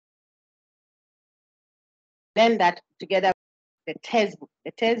Then that together with the textbook.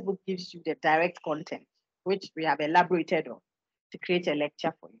 The textbook gives you the direct content, which we have elaborated on to create a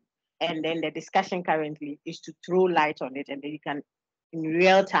lecture for you. And then the discussion currently is to throw light on it, and then you can, in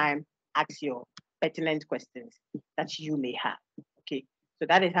real time, ask your pertinent questions that you may have. Okay, so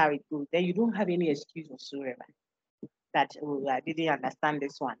that is how it goes. Then you don't have any excuse whatsoever that, oh, I didn't understand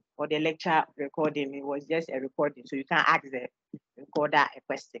this one, or the lecture recording, it was just a recording, so you can't ask the recorder a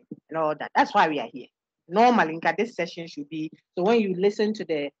question and all that. That's why we are here. Normally, this session should be, so when you listen to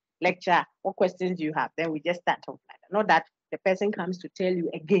the lecture, what questions do you have? Then we just start off like that. Not that the person comes to tell you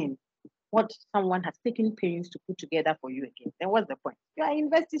again what someone has taken pains to put together for you again. Then what's the point? You are a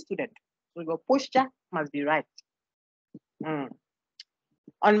university student, so your posture must be right.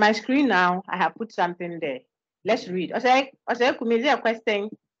 On my screen now, I have put something there. Let's read. Okay, could a question?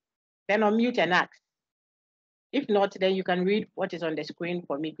 Then unmute and ask. If not, then you can read what is on the screen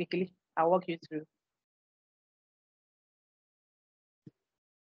for me quickly. I'll walk you through.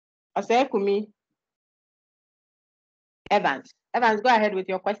 Okay, Kumi. Evans, go ahead with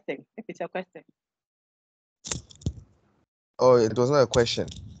your question, if it's a question. Oh, it was not a question.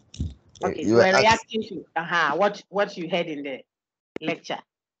 Okay, you were reacting to what you heard in the lecture.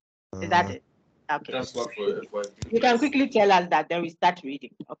 Is that it? Okay. You can quickly tell us that, then we start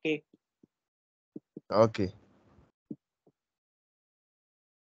reading. Okay. Okay.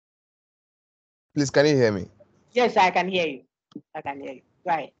 Please, can you hear me? Yes, I can hear you.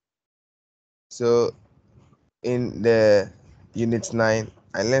 Right. So, in the Unit 9,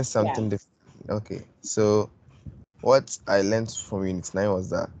 I learned something different. Okay. So, what I learned from Unit 9 was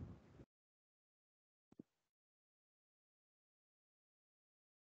that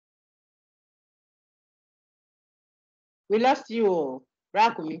we lost you,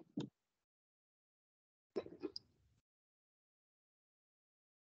 Rakumi.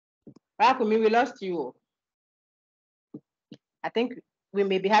 Rakumi, we lost you. I think we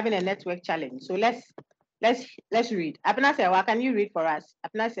may be having a network challenge. So let's read. Apna Sewa, can you read for us?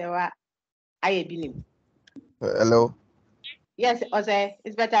 Apna Sewa, Ayebinim. Hello. Yes, Ose,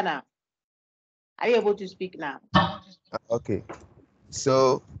 it's better now. Are you able to speak now? Okay.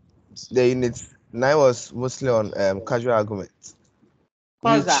 So the Unit 9 was mostly on casual arguments.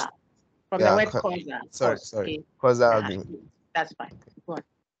 Causal. From the word causal. Sorry. Okay. Causal argument. That's fine. Go on.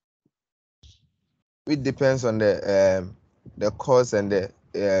 It depends on the cause and the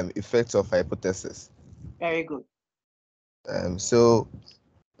effects of hypothesis. Very good. So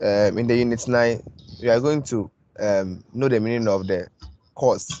in the Unit 9, we are going to know the meaning of the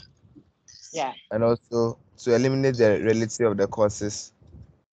cause. Yeah. And also to eliminate the reality of the causes.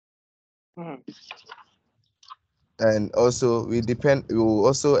 And also we will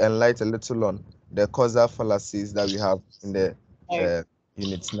also enlighten a little on the causal fallacies that we have in the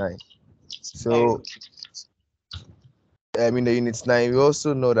Unit 9. So in the Unit 9, we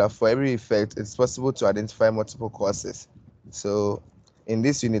also know that for every effect, it's possible to identify multiple causes. So in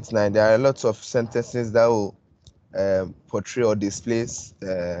this Unit 9, there are a lot of sentences that will portray or displace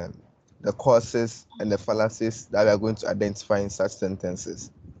the causes and the fallacies that we are going to identify in such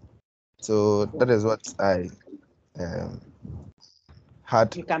sentences. So that is what I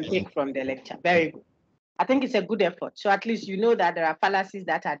had. You can pick from the lecture. Very good. I think it's a good effort. So at least you know that there are fallacies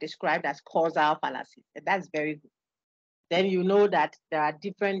that are described as causal fallacies. And that's very good. Then you know that there are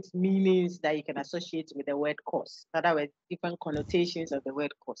different meanings that you can associate with the word cause. In other words, different connotations of the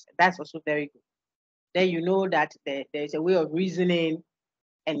word cause. That's also very good. Then you know that there's a way of reasoning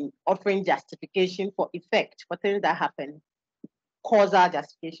and offering justification for effect, for things that happen, causal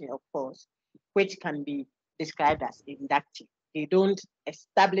justification, of course, which can be described as inductive. They don't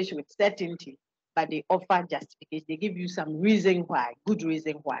establish with certainty, but they offer justification. They give you some reason why, good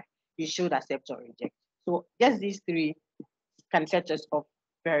reason why you should accept or reject. So just these three can set us off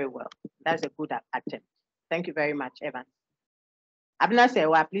very well. That's a good attempt. Thank you very much, Evan. Abna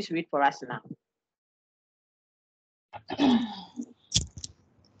Sewa, please read for us now.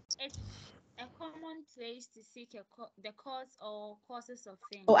 It's a common place to seek the cause or causes of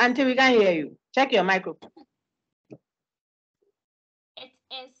things. Oh, Auntie, we can't hear you. Check your microphone. It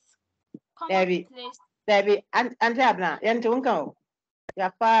is common place. Debbie, Auntie Abna,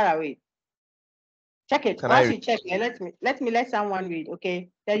 you're far away. Check it. Once you check it, let someone read, okay?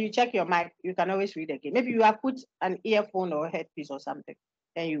 Then you check your mic. You can always read again. Maybe you have put an earphone or a headpiece or something.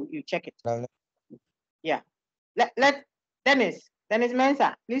 Then you check it. Yeah. Let Dennis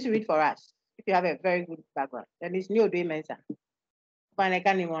Mensah, please read for us. If you have a very good background. Dennis Nyodwe Mensah.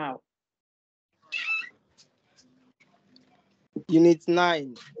 Unit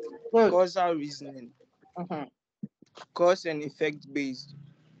 9. Causal reasoning. Cause and effect based.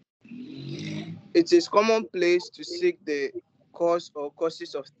 It is commonplace to seek the cause or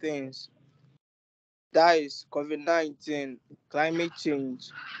causes of things. That is COVID-19, climate change,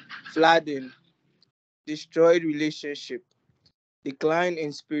 flooding, destroyed relationship, decline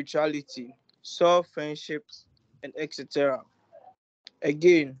in spirituality, soul friendship, and etc.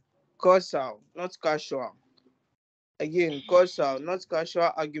 Again, causal, not casual. Again, causal, not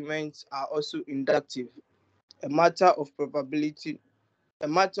casual arguments are also inductive, a matter of probability,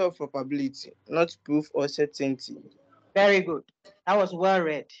 not proof or certainty. Very good. That was well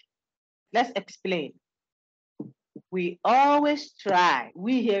read. Let's explain. We always try,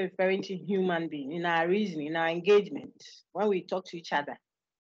 we here referring to human being, in our reasoning, in our engagement, when we talk to each other,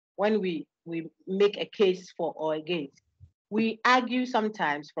 when we make a case for or against, we argue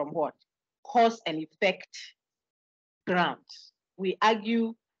sometimes from what? Cause and effect grounds. We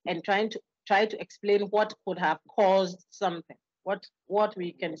argue and try to explain what could have caused something, what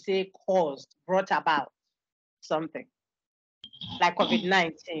we can say caused, brought about something, like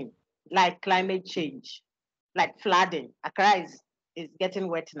COVID-19, like climate change, like flooding. Accra is getting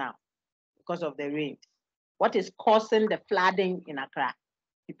wet now because of the rain. What is causing the flooding in Accra?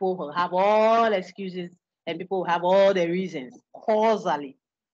 People will have all excuses and people will have all the reasons causally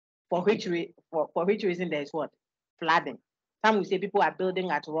for which reason there is what? Flooding. Some will say people are building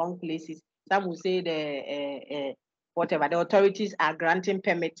at wrong places. Some will say the authorities are granting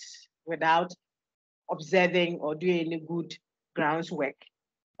permits without observing or doing any good grounds work.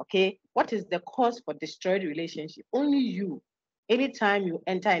 Okay, what is the cause for destroyed relationship? Only you. Anytime you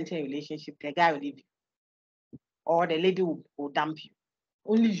enter into a relationship, the guy will leave you, or the lady will dump you.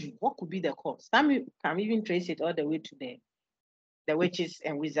 Only you. What could be the cause? Some can even trace it all the way to the witches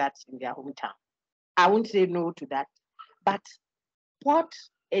and wizards in their hometown. I won't say no to that. But what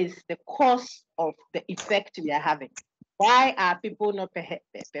is the cause of the effect we are having? Why are people not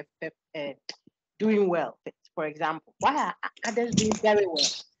doing well? For example, why are others doing very well?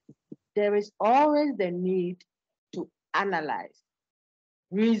 There is always the need to analyze,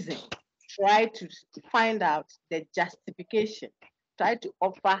 reason, try to find out the justification, try to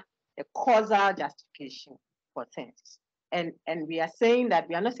offer a causal justification for things. And we are saying that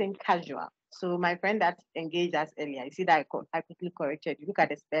we are not saying casual. So my friend that engaged us earlier, you see that I quickly corrected you. Look at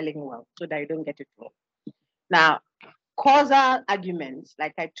the spelling well so that you don't get it wrong. Now, causal arguments,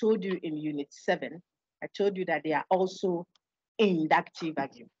 like I told you in Unit 7, I told you that they are also inductive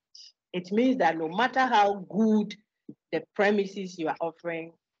arguments. It means that no matter how good the premises you are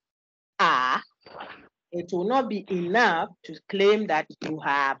offering are, it will not be enough to claim that you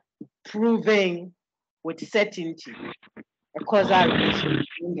have proven with certainty a causal relation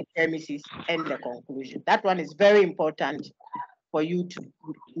between the premises and the conclusion. That one is very important for you to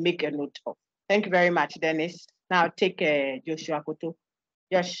make a note of. Thank you very much, Dennis. Now take Joshua Koto.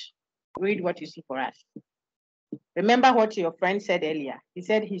 Josh, read what you see for us. Remember what your friend said earlier. He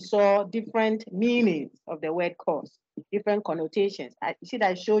said he saw different meanings of the word cause, different connotations. You see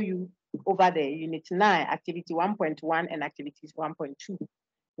that I show you over there, Unit 9, Activity 1.1 and Activities 1.2.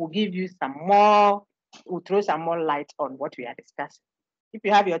 We'll give you some more, we'll throw some more light on what we are discussing. If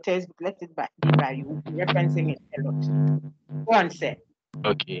you have your textbook, let it be by you, referencing it a lot. Go on, sir.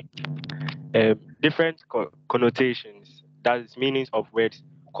 Okay. Different connotations, that is meanings of words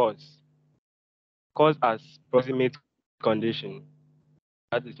cause. Cause as proximate condition,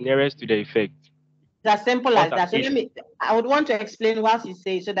 that is nearest to the effect. It's as simple as that. So Causation. I would want to explain what you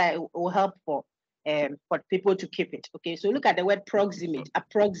say so that it will help for people to keep it. Okay, so look at the word proximate,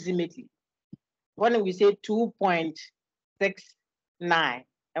 approximately. When we say 2.69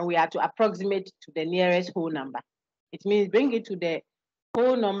 and we have to approximate to the nearest whole number, it means bring it to the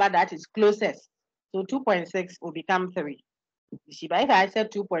whole number that is closest. So 2.6 will become 3. You see, but if I said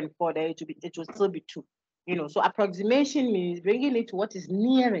 2.4, then it will still be 2. You know, so approximation means bringing it to what is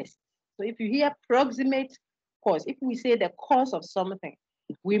nearest. So if you hear approximate cause, if we say the cause of something,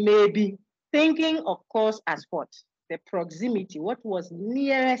 we may be thinking of cause as what? The proximity, what was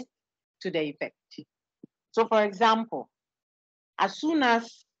nearest to the effect. So for example, as soon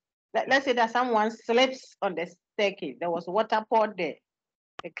as, let's say that someone slips on the staircase, there was water poured there.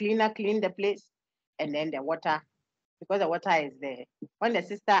 The cleaner cleaned the place, and then the water, because the water is there. When the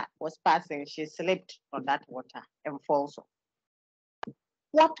sister was passing, she slipped on that water and falls off.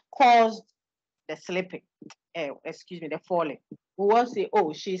 What caused the slipping? The falling. We will say,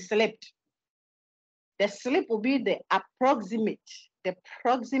 oh, she slipped. The slip will be the proximate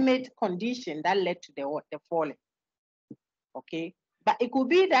condition that led to the falling. Okay, but it could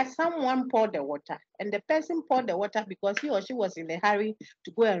be that someone poured the water, and the person poured the water because he or she was in a hurry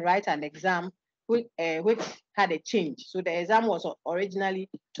to go and write an exam which had a change. So the exam was originally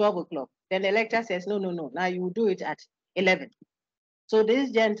 12 o'clock. Then the lecturer says, no, no, no, now you will do it at 11. So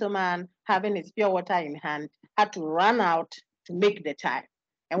this gentleman, having his pure water in hand, had to run out to make the time.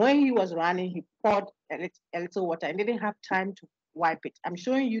 And when he was running, he poured a little water and didn't have time to wipe it. I'm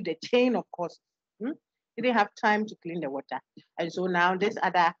showing you the chain of course. He didn't have time to clean the water. And so now this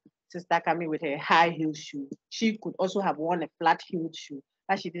other sister coming with a high heel shoe, she could also have worn a flat heeled shoe,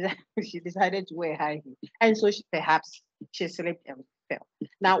 but she decided to wear a high heel. And so perhaps she slipped and fell.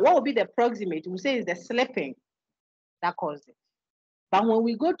 Now, what would be the proximate? We say is the slipping that caused it. But when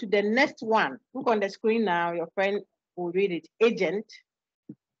we go to the next one, look on the screen now, your friend will read it, agent.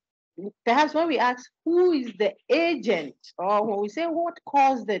 Perhaps when we ask who is the agent, or when we say what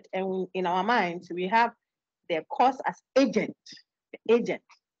caused it, and in our minds, we have the cause as agent, the agent,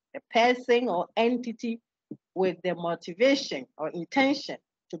 the person or entity with the motivation or intention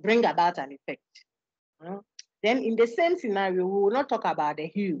to bring about an effect. Then in the same scenario, we will not talk about the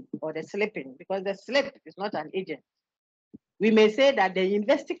heel or the slipping because the slip is not an agent. We may say that the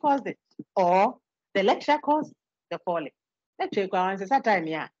university caused it or the lecturer caused the falling. Lecturer caused that time,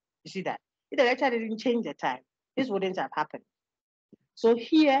 yeah. You see that? If the lecturer didn't change the time, this wouldn't have happened. So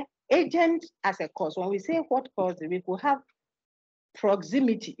here, agent as a cause, when we say what caused it, we could have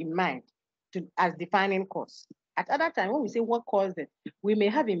proximity in mind as defining cause. At other time, when we say what caused it, we may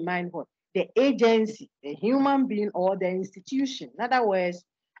have in mind what? The agency, the human being or the institution. In other words,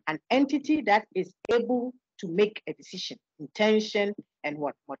 an entity that is able to make a decision, intention, and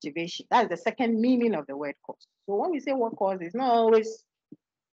what? Motivation. That's the second meaning of the word cause. So when we say what cause, it's not always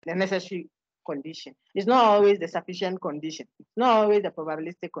the necessary condition. It's not always the sufficient condition. It's not always the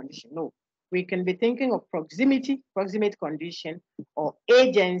probabilistic condition. No. We can be thinking of proximity, proximate condition, or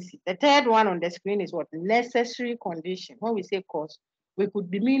agency. The third one on the screen is what? Necessary condition. When we say cause, we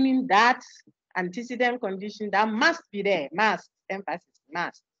could be meaning that antecedent condition that must be there, must, emphasis,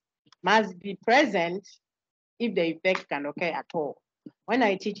 must be present if the effect can occur at all. When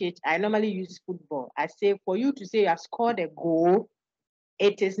I teach it, I normally use football. I say for you to say you have scored a goal,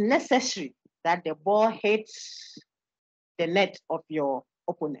 it is necessary that the ball hits the net of your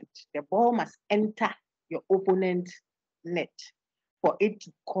opponent. The ball must enter your opponent's net for it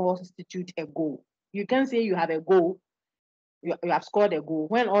to constitute a goal. You can say you have a goal, you have scored a goal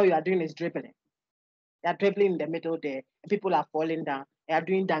when all you are doing is dribbling. You are dribbling in the middle there, people are falling down, you are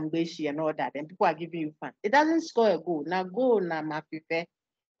doing dangbeshi and all that, and people are giving you fun. It doesn't score a goal. Now goal, now mafife.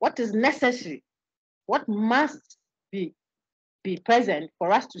 What is necessary? What must be present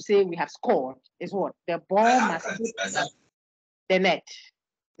for us to say we have scored is what? The ball must hit the net.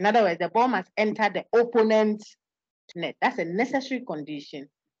 In other words, the ball must enter the opponent's net. That's a necessary condition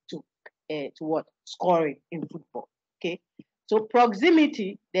to what? Scoring in football. Okay. So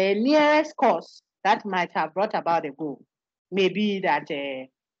proximity, the nearest cause that might have brought about a goal, maybe that the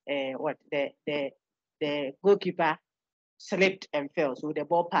goalkeeper slipped and fell, so the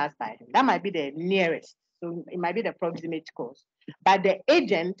ball passed by him. That might be the nearest. So it might be the proximate cause. But the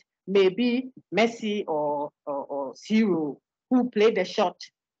agent may be Messi or Zero, who played the shot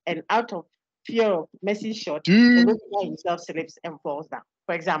and out of fear of Messi's shot, the goalkeeper himself slips and falls down,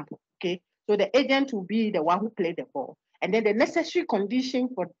 for example. Okay. So the agent will be the one who played the ball. And then the necessary condition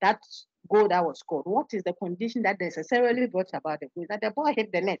for that goal that was scored. What is the condition that necessarily brought about the goal? That the ball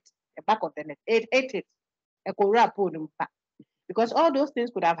hit the net, the back of the net. It hit it. Because all those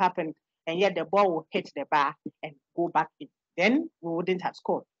things could have happened, and yet the ball will hit the bar and go back in. Then we wouldn't have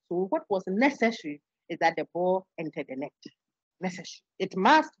scored. So what was necessary is that the ball entered the net. Necessary. It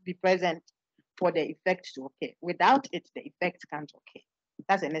must be present for the effect to occur. Without it, the effect can't occur.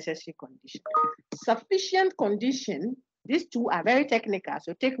 That's a necessary condition. Sufficient condition, these two are very technical,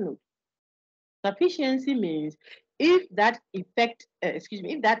 so take note. Sufficiency means if that effect,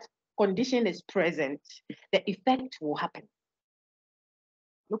 if that condition is present, the effect will happen.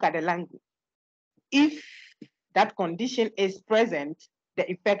 Look at the language. If that condition is present, the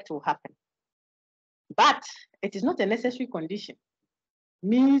effect will happen. But it is not a necessary condition.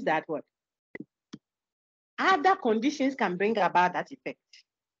 Means that what? Other conditions can bring about that effect.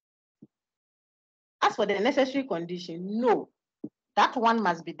 As for the necessary condition, no. That one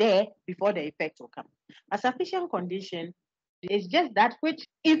must be there before the effect will come. A sufficient condition is just that which,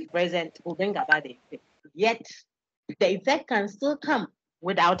 if present, will bring about the effect. Yet, the effect can still come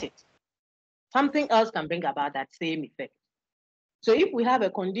without it. Something else can bring about that same effect. So if we have a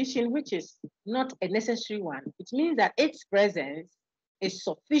condition which is not a necessary one, it means that its presence is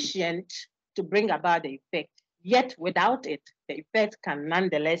sufficient to bring about the effect. Yet without it, the effect can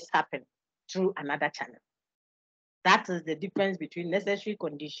nonetheless happen through another channel. That is the difference between necessary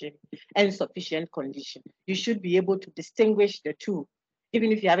condition and sufficient condition. You should be able to distinguish the two,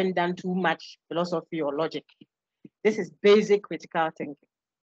 even if you haven't done too much philosophy or logic. This is basic critical thinking.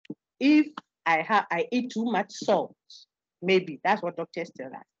 If I eat too much salt, maybe that's what doctors tell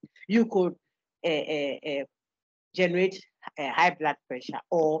us. You could generate high blood pressure,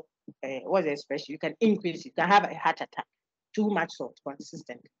 or what's the expression? You can increase. You can have a heart attack. Too much salt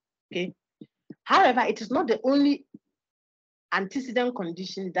consistently. Okay. However, it is not the only antecedent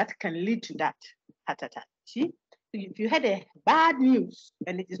condition that can lead to that heart attack. See, if you had a bad news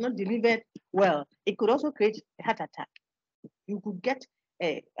and it is not delivered well, it could also create a heart attack. You could get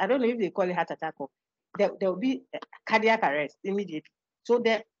I don't know if they call it heart attack, or there will be a cardiac arrest immediately. So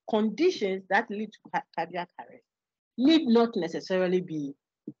the conditions that lead to cardiac arrest need not necessarily be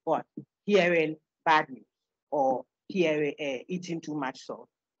what? Hearing bad news or hearing eating too much salt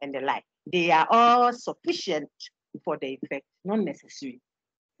and the like. They are all sufficient for the effect, not necessary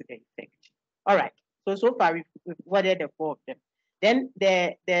to the effect. All right. So far we've worded the four of them. Then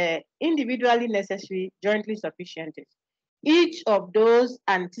the individually necessary, jointly sufficient is each of those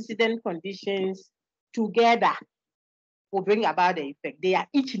antecedent conditions together will bring about the effect. They are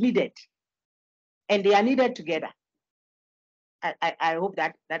each needed, and they are needed together. I hope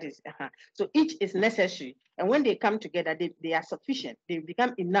that is, so each is necessary. And when they come together, they are sufficient. They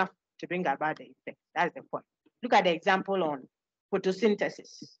become enough to bring about the effect. That's the point. Look at the example on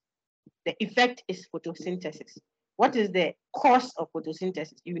photosynthesis. The effect is photosynthesis. What is the cause of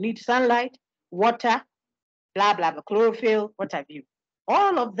photosynthesis? You need sunlight, water, blah, blah, blah, chlorophyll, what have you.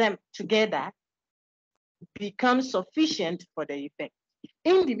 All of them together become sufficient for the effect.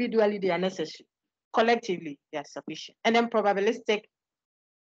 Individually, they are necessary. Collectively, they are sufficient. And then probabilistic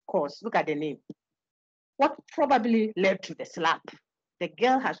cause, look at the name. What probably led to the slap? The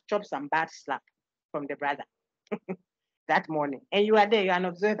girl has chopped some bad slap from the brother that morning. And you are there, you're an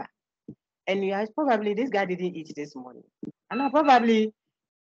observer. And you are probably, this guy didn't eat this morning. And probably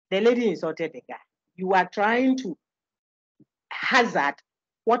the lady insulted the guy. You are trying to hazard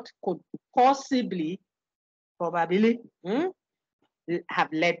what could possibly, probably, have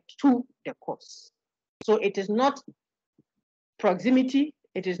led to the cause. So it is not proximity,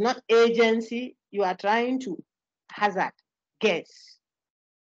 it is not agency. You are trying to hazard, guess,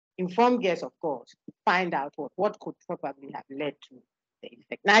 informed guess, of course, find out what could probably have led to the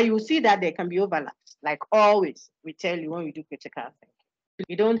effect. Now you see that there can be overlaps. Like always, we tell you when we do critical thinking,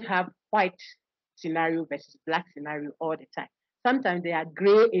 we don't have white scenario versus black scenario all the time. Sometimes there are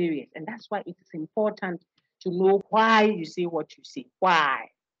gray areas, and that's why it is important to know why you say what you say. Why?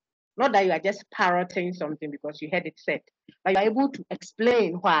 Not that you are just parroting something because you heard it said, but you are able to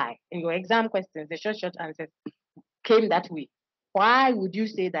explain why. In your exam questions, the short answers came that way. Why would you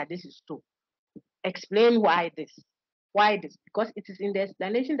say that this is so? Explain why this. Why this? Because it is in the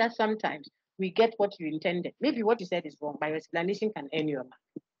explanation that sometimes we get what you intended. Maybe what you said is wrong, but your explanation can earn you a mark.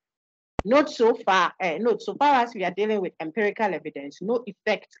 Note so far as we are dealing with empirical evidence, no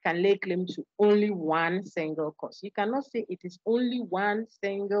effect can lay claim to only one single cause. You cannot say it is only one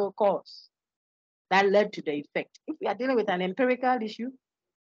single cause that led to the effect. If we are dealing with an empirical issue,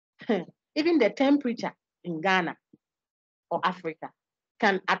 even the temperature in Ghana or Africa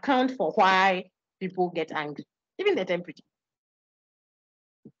can account for why people get angry, even the temperature.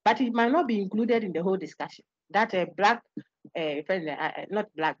 But it might not be included in the whole discussion. That a black, not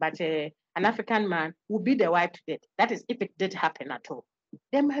black, but an African man will be the wife to death. That is if it did happen at all.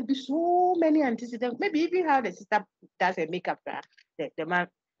 There might be so many antecedents. Maybe even how the sister does a makeup, the man,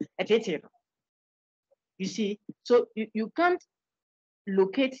 you see. So you can't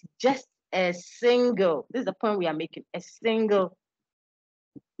locate just a single, this is the point we are making, a single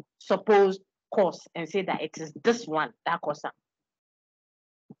supposed cause and say that it is this one that caused them.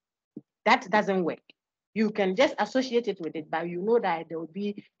 That doesn't work. You can just associate it with it, but you know that there will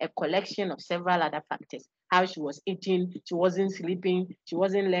be a collection of several other factors. How she was eating, she wasn't sleeping, she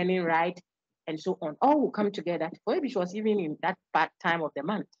wasn't learning right, and so on. All will come together. Or maybe she was even in that bad time of the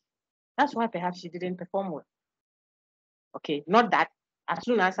month. That's why perhaps she didn't perform well. Okay, not that as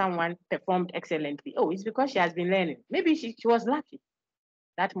soon as someone performed excellently, oh, it's because she has been learning. Maybe she was lucky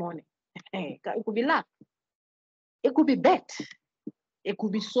that morning. It could be luck. It could be bet. It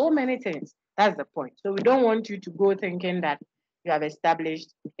could be so many things. That's the point. So we don't want you to go thinking that you have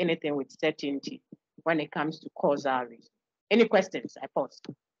established anything with certainty when it comes to causal reason. Any questions? I pause.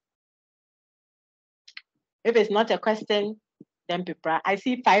 If it's not a question, then people, I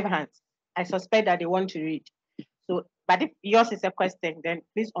see 5 hands. I suspect that they want to read. So, but if yours is a question, then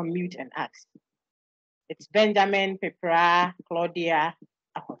please unmute and ask. It's Benjamin, Pepra, Claudia.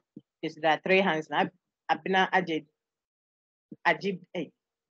 It's there 3 hands now. Abena Ajib Ajib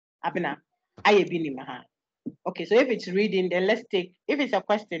Abena Ayebini. Okay, so if it's reading, then let's take, if it's a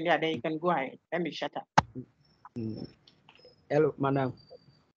question, yeah, then you can go ahead. Let me shut up. Hello, madam.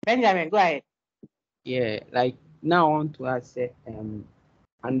 Benjamin, go ahead. Yeah, like now I want to ask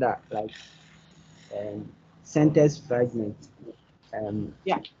under like sentence fragment.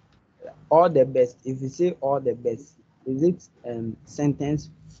 Yeah. All the best. If you say all the best, is it sentence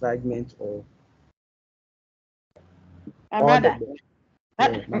fragment or all Brother. the best?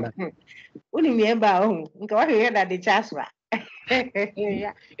 Yeah, madam.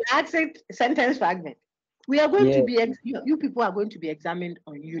 Yeah. You asked sentence fragment. We are going to be, you people are going to be examined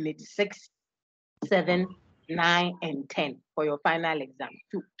on unit 6, 7, 9, and 10 for your final exam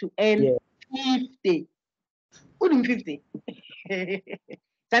to end 50. What in 50?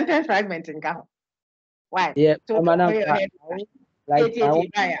 Sentence fragment in Gaho. Why? Yeah, So madam.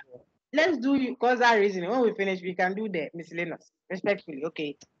 Let's do causal reasoning. When we finish, we can do the miscellaneous. Respectfully,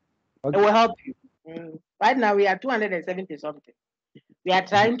 okay? It will help you. Right now, we are 270 something. We are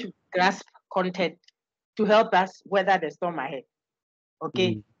trying to grasp content to help us weather the storm ahead.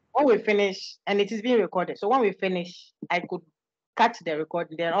 Okay? When we finish, and it is being recorded, so when we finish, I could cut the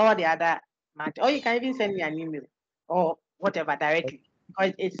recording, then all the other matter, or you can even send me an email or whatever directly,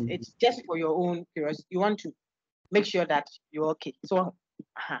 because it's just for your own curiosity. You want to make sure that you're okay. So,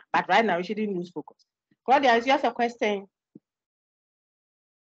 but right now, you shouldn't lose focus. Claudia, is yours a question?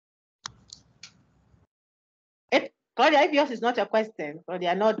 Claudia, if yours is not a question,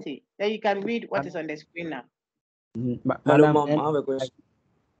 Claudia, naughty, then you can read what is on the screen now. Hello, Mom, I have a question.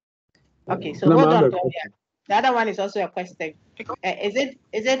 Okay, so hold on, Claudia. The other one is also a question. Is it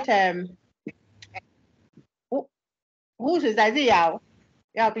whose is that? Is it Yao?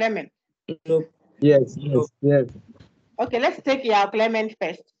 Yao Clement? No. Yes. Okay, let's take Yao Clement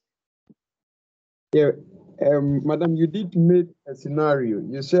first. Yeah, Madam, you did make a scenario.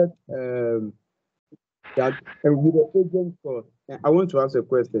 You said that with the agent cost. I want to ask a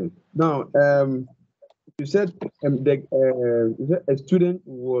question. Now, you said a student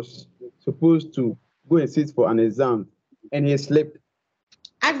was supposed to go and sit for an exam, and he slipped.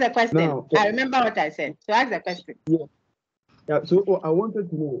 Ask the question. Now, I remember what I said. So ask the question. Yeah. So I wanted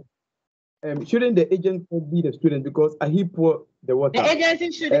to know. Shouldn't the agent be the student because he poured the water? The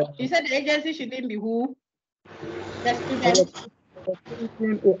agency should. You said the agency shouldn't be who? The student.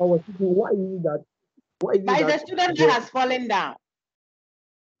 I was thinking, why is that? Why is but that? The student that has fallen down.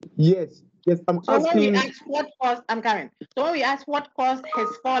 Yes. I'm so asking. When we ask what caused, I'm coming. So when we ask what caused his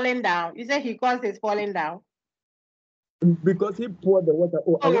falling down, you said he caused his falling down. Because he poured the water.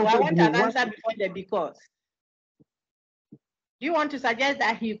 I want an answer before the because. Do you want to suggest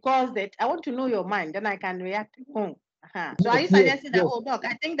that he caused it? I want to know your mind, then I can react. So are you suggesting that, look,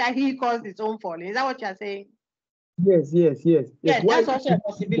 I think that he caused his own falling? Is that what you're saying? Yes. Yes, that's also a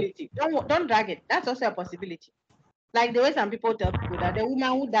possibility. Don't drag it. That's also a possibility. Like the way some people tell people that the woman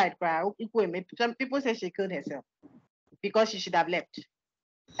who died, some people say she killed herself because she should have left.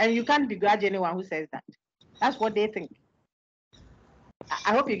 And you can't begrudge anyone who says that. That's what they think.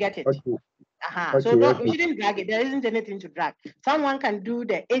 I hope you get it. So we shouldn't drag it. There isn't anything to drag. Someone can do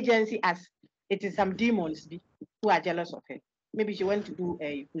the agency as it is some demons who are jealous of her. Maybe she went to do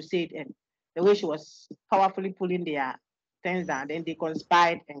a crusade and the way she was powerfully pulling their things down, then they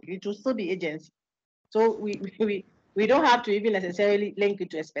conspired and it will still be agency. So we don't have to even necessarily link it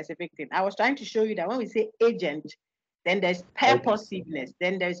to a specific thing. I was trying to show you that when we say agent, then there's purposiveness,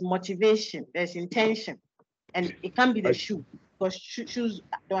 then there's motivation, there's intention, and it can be the shoe because shoes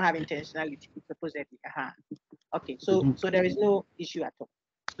don't have intentionality supposedly. Okay, so there is no issue at all.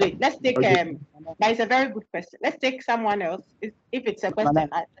 Wait, let's take that is a very good question. Let's take someone else. If it's a question,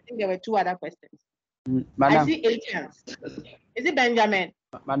 I think there were 2 other questions. I see 8 hands. Is it Benjamin?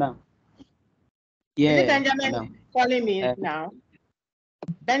 Madam. Yeah. Is it Benjamin calling me now?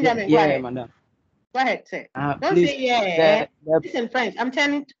 Benjamin, go ahead. Madam. Go ahead, sir. Don't please, say Listen, friends, I'm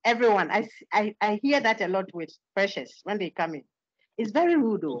telling everyone. I hear that a lot with freshers when they come in. It's very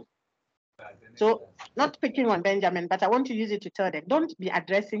rude, though. So, not picking on Benjamin, but I want to use it to tell them, don't be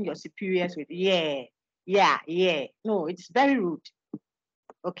addressing your superiors with yeah. No, it's very rude.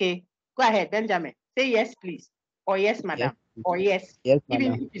 Okay, go ahead, Benjamin. Say yes, please. Or yes, madam. Yes. Or yes. Even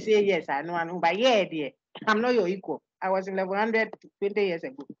if you say yes, I know, but yeah, dear. I'm not your equal. I was in level 100 20 years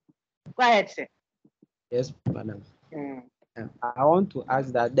ago. Go ahead, sir. Yes, madam. I want to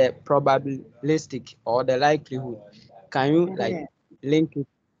ask that the probabilistic or the likelihood, can you link it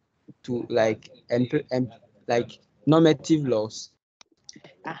to like normative laws?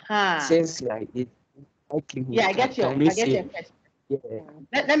 Since like it likelihood. Yeah, I get your question. Yeah.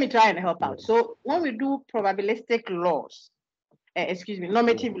 Let me try and help out. So when we do probabilistic laws,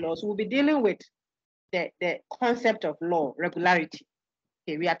 normative laws, we'll be dealing with the concept of law, regularity.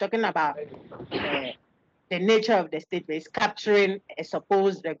 Okay, we are talking about the nature of the statement is capturing a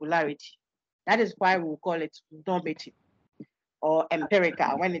supposed regularity. That is why we'll call it normative or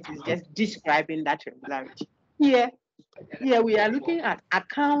empirical when it is just describing that regularity. Here we are looking at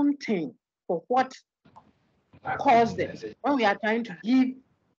accounting for what caused it. When we are trying to give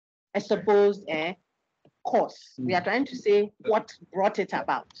a supposed cause, we are trying to say what brought it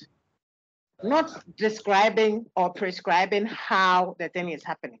about, not describing or prescribing how the thing is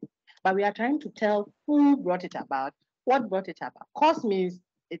happening, but we are trying to tell who brought it about, what brought it about. Cause means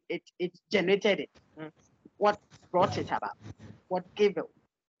it generated it. What brought it about? What gave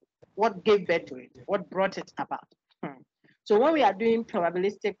birth to it? What brought it about? So when we are doing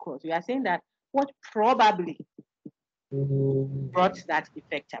probabilistic cause, we are saying that what probably brought that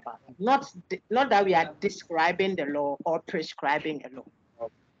effect about. Not that we are describing the law or prescribing a law.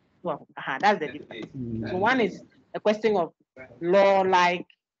 Well, that's the difference. So one is a question of law-like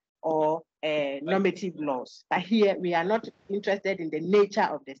or normative laws. But here we are not interested in the nature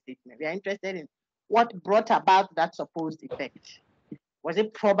of the statement. We are interested in what brought about that supposed effect. Was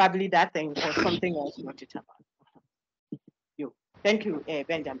it probably that thing or something else brought it about? You. Thank you,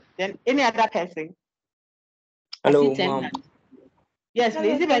 Benjamin. Then any other person? Hello, ma'am. Yes,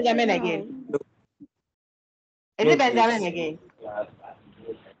 please. Is it Benjamin again? Is it Benjamin again?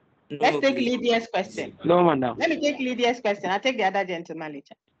 Let's take Lydia's question. No, madam. Let me take Lydia's question. I'll take the other gentleman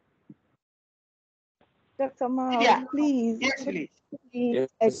later. Dr. Mao, Lydia, please. yes, please. Please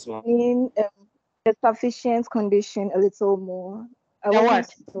explain the sufficient condition a little more. The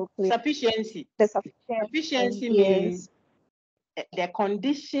what? So clear. Sufficiency. The sufficiency means the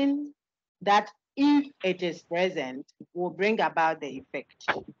condition that if it is present will bring about the effect.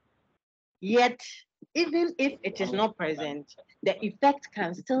 Yet, even if it is not present, the effect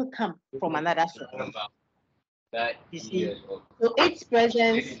can still come from another source. You see, so its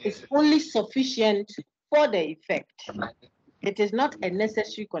presence is only sufficient for the effect. It is not a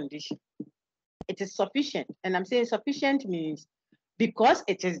necessary condition. It is sufficient. And I'm saying sufficient means because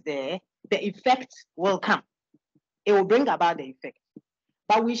it is there, the effect will come. It will bring about the effect.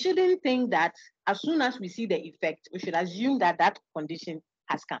 But we shouldn't think that as soon as we see the effect, we should assume that that condition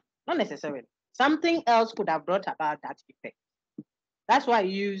has come. Not necessarily. Something else could have brought about that effect. That's why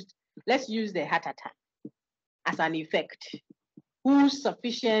let's use the heart attack as an effect, whose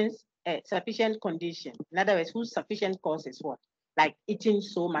sufficient condition, in other words, whose sufficient cause is what? Like eating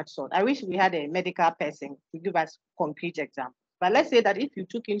so much salt. I wish we had a medical person to give us concrete example. But let's say that if you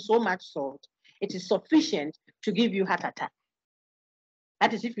took in so much salt, it is sufficient to give you heart attack.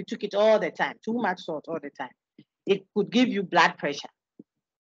 That is if you took it all the time, too much salt all the time. It could give you blood pressure,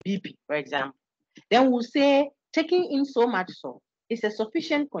 BP, for example. Then we'll say taking in so much salt is a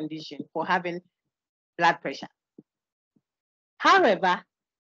sufficient condition for having blood pressure. However,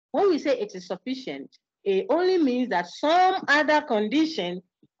 when we say it is sufficient, it only means that some other condition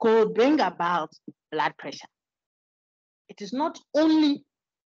could bring about blood pressure. It is not only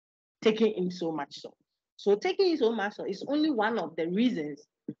taking in so much salt. So taking in so much salt is only one of the reasons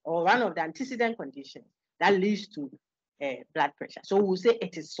or one of the antecedent conditions that leads to blood pressure. So we'll say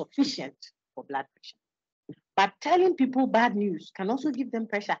it is sufficient for blood pressure. But telling people bad news can also give them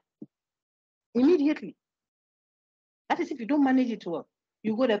pressure immediately. That is if you don't manage it well.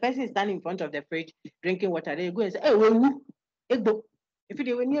 You go, the person is standing in front of the fridge drinking water. Then you go and say, hey, if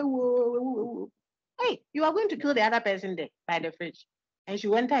you hey, you are going to kill the other person there by the fridge. And she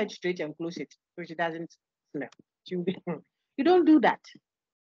went out straight and close it, so she doesn't smell. You don't do that.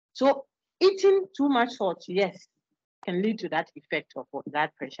 So eating too much salt, yes, can lead to that effect of blood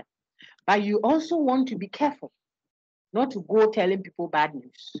pressure. But you also want to be careful not to go telling people bad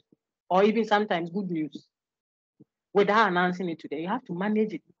news or even sometimes good news without announcing it today. You have to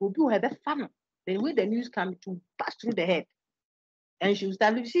manage it. Do have a funnel. Then when the news comes to pass through the head, and she'll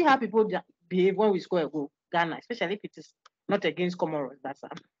start. You see how people behave when we score a goal, Ghana, especially if it is not against Comoros. That's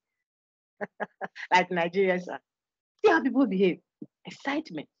like Nigerians. See how people behave.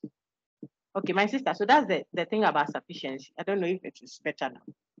 Excitement. Okay, my sister. So that's the thing about sufficiency. I don't know if it is better now.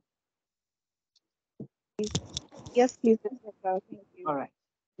 Yes, please. Thank you. All right.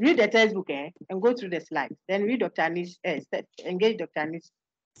 Read the textbook and go through the slides. Then read Dr. Anis, engage Dr. Anis'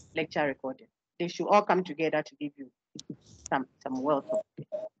 lecture recording. They should all come together to give you some wealth.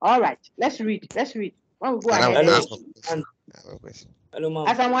 All right, let's read. When we go ahead. Hello, ma'am.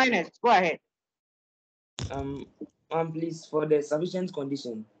 As a witness, go ahead. Ma'am, please, for the sufficient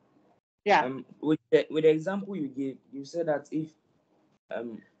condition. Yeah. With the example you gave, you said that if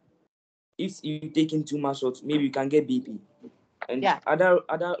if you taking too much salt, maybe you can get BP, and Yeah. other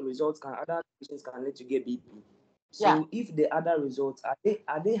conditions can let you get BP. So Yeah. if the other results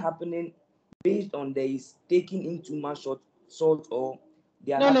are they happening based on there is taking in too much salt, or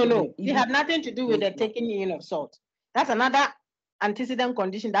they are No. They even have nothing to do with the taking in of salt. That's another antecedent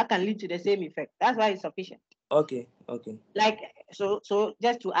condition that can lead to the same effect. That's why it's sufficient. Okay. Like, so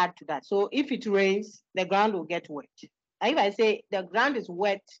just to add to that, so if it rains, the ground will get wet. And if I say the ground is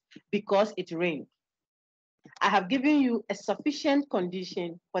wet because it rained, I have given you a sufficient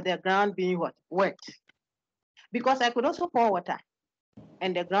condition for the ground being what? Wet. Because I could also pour water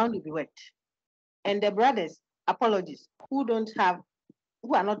and the ground will be wet. And the brothers, apologies, who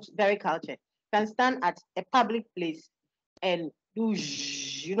are not very cultured, can stand at a public place and do,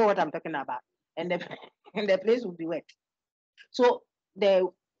 you know what I'm talking about, and and the place will be wet. So the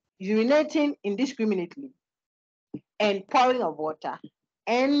urinating indiscriminately and pouring of water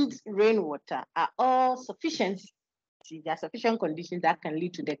and rainwater are all sufficient. There are sufficient conditions that can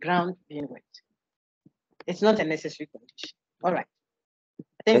lead to the ground being wet. It's not a necessary condition. All right.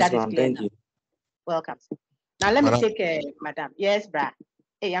 I think that is clear. Thank you. Welcome. Now let me Madam. take Madam. Yes, Brad.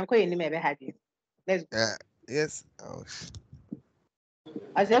 Hey, I'm going to have you. Let's go. Yes. Oh.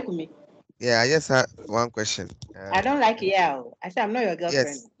 Azekumi. Yeah, I just had one question. I don't like yeah. I said I'm not your girlfriend.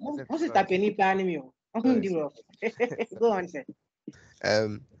 Yes. What's it happening? Go on, sir.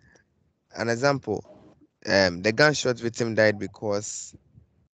 An example. The gunshot victim died because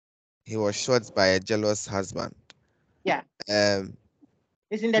he was shot by a jealous husband. Yeah.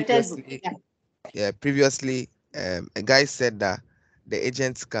 It's in the textbook. Previously, a guy said that the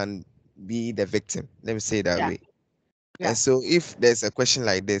agent can be the victim. Let me say it that way. Yeah. And so, if there's a question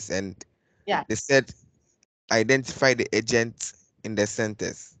like this, and they said identify the agent in the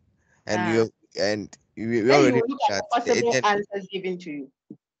sentence, and we already you know look at that the possible agent. answers given to you.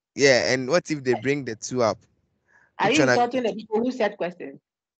 Yeah, and what if they bring the two up? Are you insulting the people who said questions?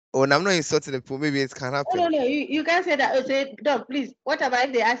 Oh, and I'm not insulting the people. Maybe it can happen. Oh, no. You can't say that. Say, Doc, please. What about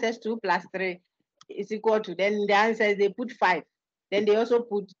if the answers 2 plus 3 is equal to? Then the answers they put 5. Then they also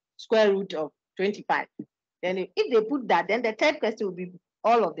put square root of 25. Then if they put that, then the third question will be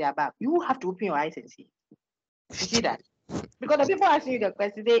all of the above. You have to open your eyes and see. You see that? Because the people asking you the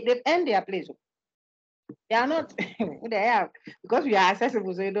question, they've earned their place. They are not, they have, because we are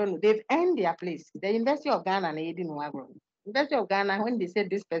accessible, so you don't know. They've earned their place. The University of Ghana and Aiden Wagro. University of Ghana, when they say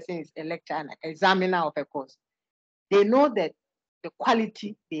this person is a lecturer and examiner of a course, they know that the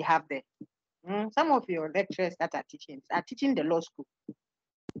quality they have there. Some of your lecturers that are teaching the law school.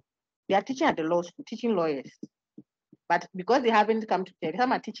 They are teaching at the law school, teaching lawyers. But because they haven't come to tell,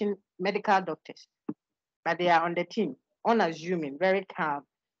 some are teaching medical doctors. But they are on the team, unassuming, very calm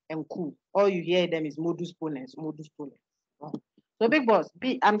and cool. All you hear them is modus ponens. So big boss,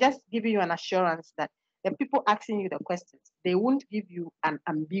 I'm just giving you an assurance that the people asking you the questions, they won't give you an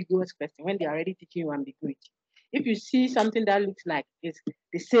ambiguous question when they're already teaching you ambiguity. If you see something that looks like it's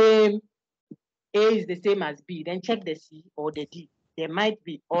the same, A is the same as B, then check the C or the D. There might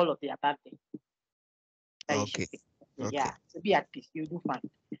be all of the above things. Okay. Yeah, so be at peace. You do fine.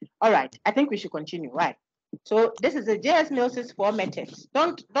 All right, I think we should continue, right? So this is the J.S. Mills's 4 methods.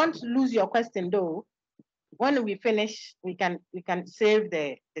 Don't lose your question though. When we finish, we can save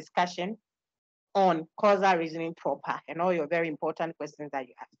the discussion on causal reasoning proper and all your very important questions that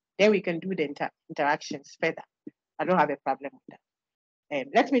you have. Then we can do the interactions further. I don't have a problem with that.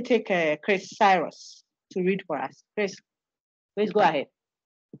 Let me take Chris Cyrus to read for us. Chris, please go ahead.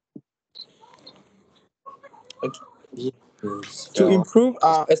 Okay. To improve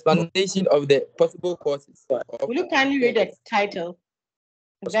our explanation of the possible causes. Will you kindly read the title?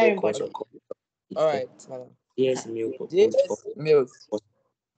 Very important. All right. J.S. Mills.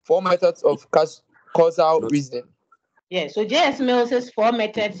 4 methods of causal reasoning. Yeah, so J.S. Mills's 4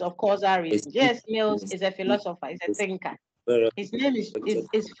 methods of causal reasoning. J.S. Mills is a philosopher, he's a thinker. His name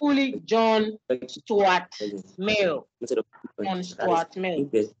is fully John Stuart Mill. John Stuart Mill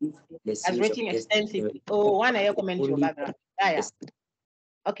has written extensively. Oh, one of your comments your background. Yeah.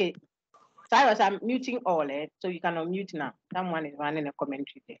 Okay. Cyrus, I'm muting all, so you can unmute now. Someone is running a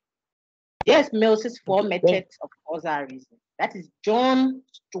commentary there. Yes, Mills's 4 methods of causal reasoning. That is John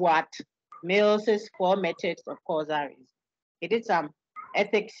Stuart Mills's 4 methods of causal reasoning. He did some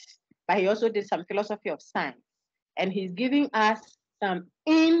ethics, but he also did some philosophy of science. And he's giving us some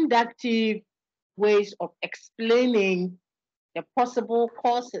inductive ways of explaining the possible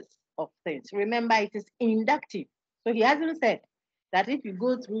causes of things. Remember, it is inductive. So he hasn't said that if you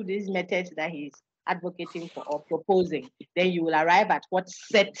go through these methods that he's advocating for or proposing, then you will arrive at what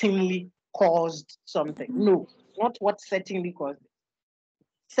certainly caused something. No, not what certainly caused it.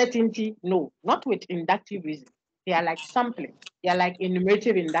 certainty, no, not with inductive reasoning. They are like sampling. They are like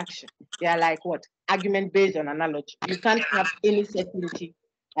enumerative induction. They are like what? Argument based on analogy. You can't have any certainty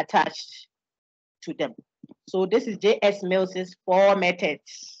attached to them. So this is J.S. Mills's 4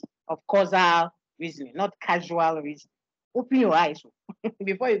 methods of causal reasoning, not casual reasoning. Open your eyes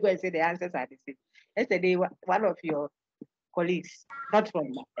before you go and say the answers are the same. Yesterday, one of your colleagues, not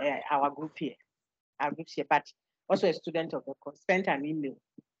from our group here, but also a student of the course, sent an email.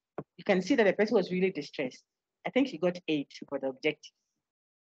 You can see that the person was really distressed. I think she got 8 for the objective.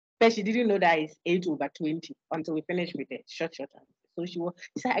 But she didn't know that it's 8/20 until we finished with the short answer. So she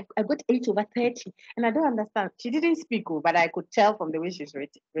said, I got 8/30, and I don't understand. She didn't speak, but I could tell from the way she's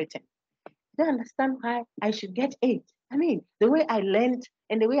written. I don't understand why I should get 8. I mean, the way I learned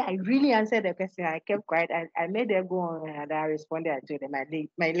and the way I really answered the question, I kept quiet. I made her go on and I responded. I told her,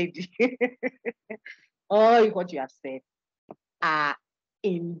 my lady, all what you have said are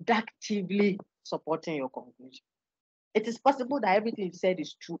inductively supporting your conclusion. It is possible that everything you said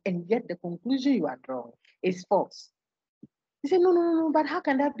is true, and yet the conclusion you are drawing is false. He said, no, but how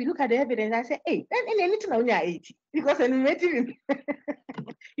can that be? Look at the evidence. I said, hey, anything only at 80, because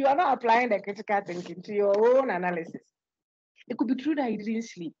you are not applying the critical thinking to your own analysis. It could be true that you didn't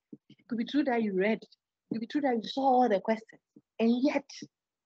sleep. It could be true that you read. It could be true that you saw all the questions. And yet,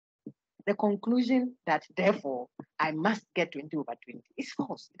 the conclusion that therefore I must get 20/20 is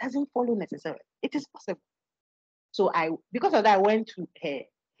false. It doesn't follow necessarily. It is possible. So because of that, I went to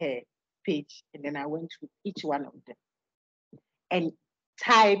her page and then I went to each one of them and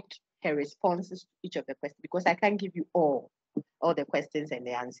typed her responses to each of the questions, because I can't give you all the questions and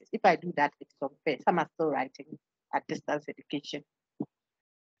the answers. If I do that, it's unfair. Some are still writing at distance education.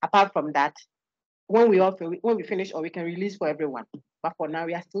 Apart from that, when we finish, or we can release for everyone. But for now,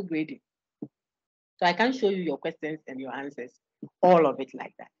 we are still grading. So I can't show you your questions and your answers, all of it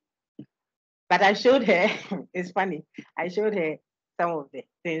like that. But I showed her, it's funny, I showed her some of the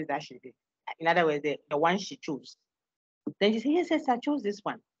things that she did. In other words, the one she chose. Then she said, yes, I chose this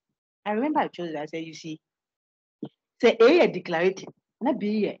one. I remember I chose it. I said, you see, say A, declarative, not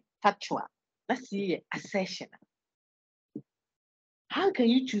B, factual, not C, assertion. How can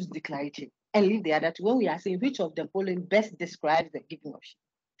you choose declarative and leave the other two when we are saying which of the following best describes the given option?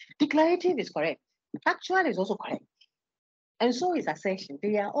 Declarative is correct. Factual is also correct. And so is assertion.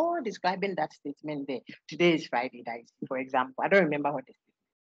 They are all describing that statement there. Today is Friday, that is, for example. I don't remember what they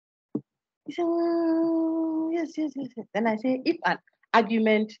said. He said, well, yes. Then I say, if an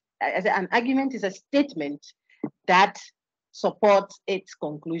argument is a statement that supports its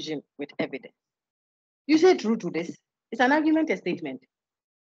conclusion with evidence. You say true to this. Is an argument a statement?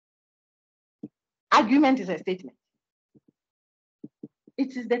 Argument is a statement.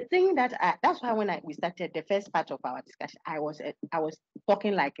 It is the thing that that's why when we started the first part of our discussion, I was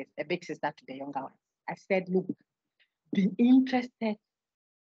talking like a big sister to the younger one. I said, look, be interested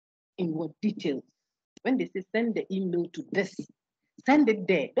in what details. When they say send the email to this, send it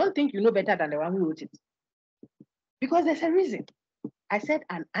there. Don't think you know better than the one who wrote it. Because there's a reason. I said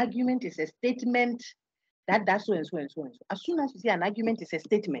an argument is a statement that does so and so and so and so. As soon as you say an argument is a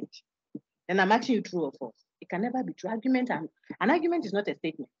statement, then I'm asking you true or false. It can never be true. An argument is not a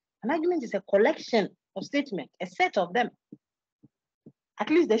statement. An argument is a collection of statements, a set of them.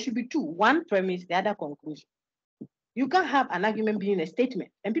 At least there should be two. One premise, the other conclusion. You can't have an argument being a statement.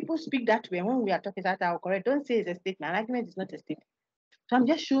 And people speak that way. When we are talking about our correct, don't say it's a statement. An argument is not a statement. So I'm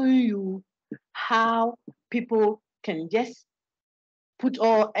just showing you how people can just put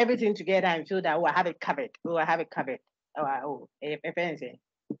everything together and feel that, I have it covered. I have it covered.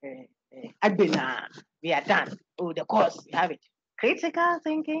 We are done. The course, we have it. Critical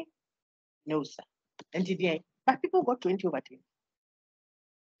thinking? No, sir. But people got 20/20.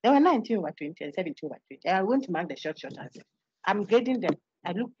 There were 19/20 and 17/20. I'm going to mark the short answer. I'm grading them.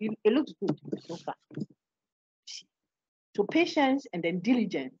 It looks good so far. So patience and then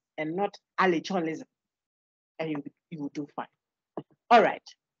diligence and not alechonism. And you will do fine. All right.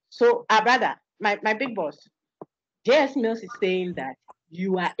 So our brother, my big boss, J.S. Mills is saying that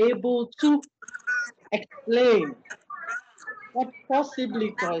you are able to explain what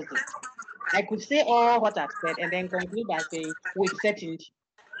possibly caused it. I could say all what I've said and then conclude by saying with certainty.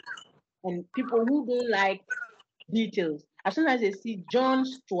 And people who don't like details, as soon as they see John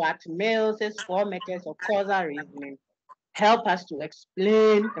Stuart Mill's 4 methods of causal reasoning, help us to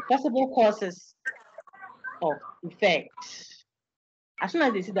explain the possible causes of effects. As soon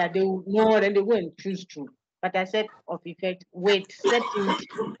as they see that, they will know, then they go and choose true. But I said of effect with certainty.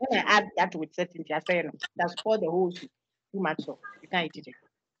 When I add that with certainty, I say, no, that's for the whole soup. Too much so. You can't eat it.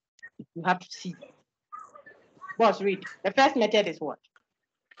 You have to see. Boss, read. The first method is what?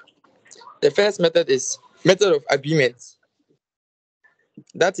 The first method is method of agreement.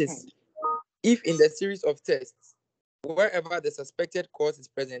 That is, if in the series of tests, wherever the suspected cause is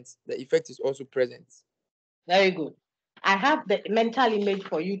present, the effect is also present. Very good. I have the mental image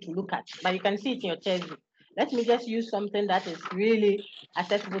for you to look at, but you can see it in your textbook. Let me just use something that is really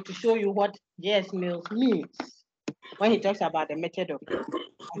accessible to show you what J.S. Mills means when he talks about the method of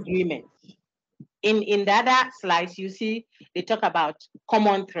agreement. In the other slides, you see they talk about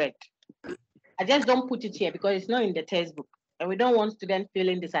common thread. I just don't put it here because it's not in the textbook, and we don't want students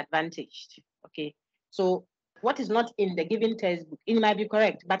feeling disadvantaged. Okay, so what is not in the given textbook, it might be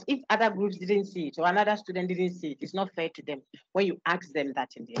correct, but if other groups didn't see it or another student didn't see it, it's not fair to them when you ask them that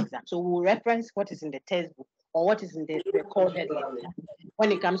in the exam. So we'll reference what is in the textbook or what is in the recorded lecture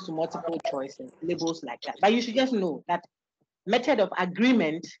when it comes to multiple choice and labels like that. But you should just know that method of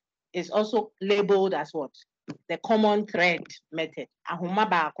agreement is also labeled as what? The common thread method.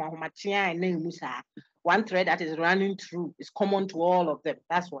 One thread that is running through is common to all of them.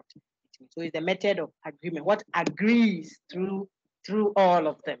 That's what it means. So it's the method of agreement. What agrees through all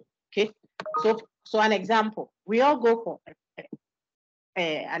of them. Okay. So an example. We all go for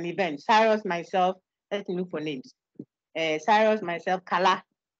an event. Cyrus, myself. Let me look for names. Cyrus, myself, Kala,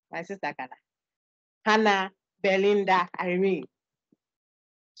 my sister Kala, Hannah, Belinda, Irene.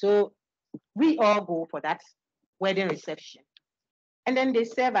 So we all go for that wedding reception. And then they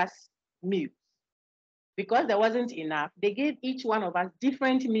serve us meals. Because there wasn't enough, they gave each one of us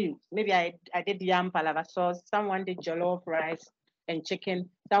different meals. Maybe I did yam palava sauce, someone did jollof rice and chicken,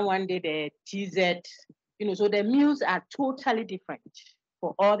 someone did a TZ. So the meals are totally different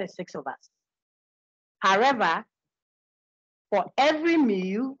for all the 6 of us. However, for every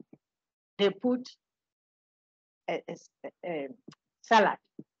meal, they put a salad,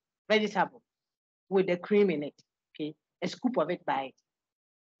 vegetable, with the cream in it, okay? A scoop of it by it.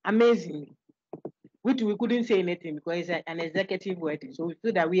 Amazingly. We couldn't say anything because it's an executive wedding. So we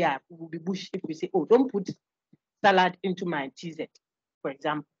feel that we will be bush if we say, oh, don't put salad into my TZ, for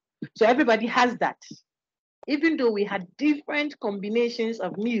example. So everybody has that. Even though we had different combinations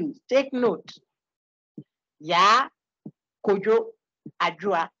of meals, take note. Ya, Kojo,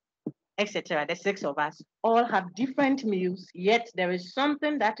 Adjua, etc. The 6 of us all have different meals, yet there is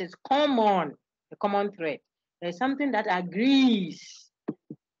something that is common, a common thread. There's something that agrees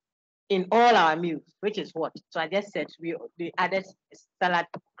in all our meals, which is what? So I just said we added salad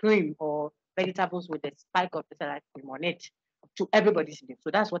cream or vegetables with a spike of the salad cream on it to everybody's meal. So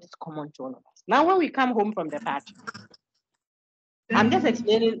that's what is common to all of us. Now, when we come home from the party, I'm just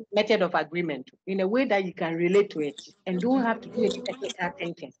explaining method of agreement in a way that you can relate to it and don't have to do any technical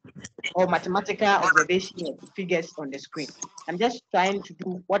thinking or mathematical observation of figures on the screen. I'm just trying to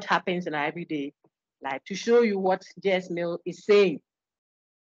do what happens in our everyday life to show you what J.S. Mill is saying.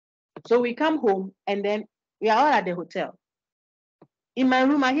 So we come home and then we are all at the hotel. In my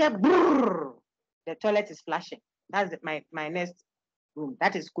room, I hear brrr, the toilet is flashing. That's my next room.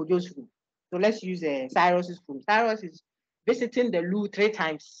 That is Kojo's room. So let's use Cyrus's room. Cyrus is visiting the loo 3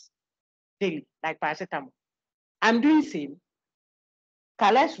 times daily, like paracetamol. I'm doing same.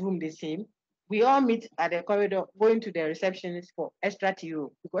 Kala's room the same. We all meet at the corridor, going to the receptionist for extra tea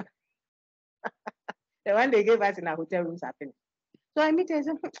room. Because the one they gave us in our hotel rooms happened. So I meet her and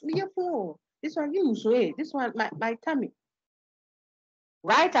say, beautiful. This one, you say, this one, my tummy.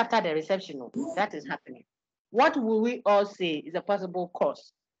 Right after the reception, that is happening. What will we all say is a possible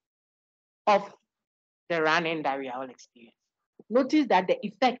cause of the running that we are all experiencing? Notice that the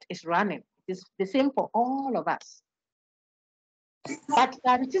effect is running. It's the same for all of us. But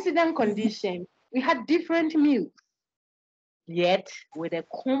the antecedent condition, we had different meals, yet with a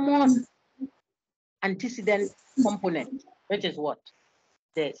common antecedent component, which is what?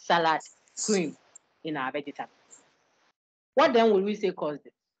 The salad cream in our vegetables. What then will we say caused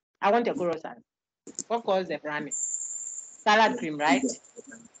it? I want a chorus answer. What caused the running? Salad cream, right?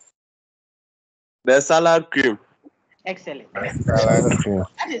 The salad cream. Excellent. Salad cream.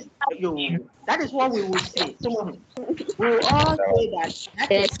 That is what we will say. So we will all say that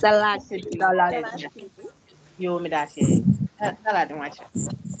The is salad. salad.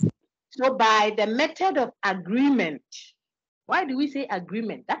 So by the method of agreement, why do we say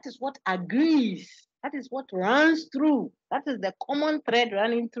agreement? That is what agrees. That is what runs through. That is the common thread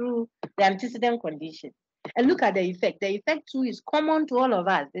running through the antecedent condition. And look at the effect. The effect too is common to all of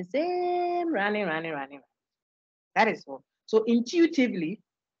us. The same running. That is all. So intuitively,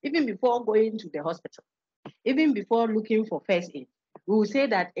 even before going to the hospital, even before looking for first aid, we will say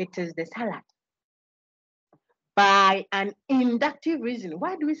that it is the salad. By an inductive reason.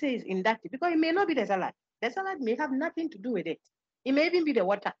 Why do we say it's inductive? Because it may not be the salad. The salad may have nothing to do with it. It may even be the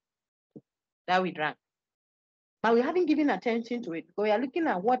water. that we drank. But we haven't given attention to it because we are looking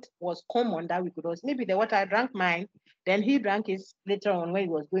at what was common that we could also. Maybe the water I drank mine, then he drank his later on when he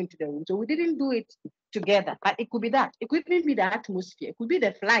was going to the room. So we didn't do it together. But it could be that. It could even be the atmosphere. It could be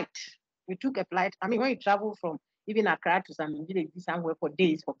the flight. We took a flight. I mean, when you travel from even Accra to some village somewhere for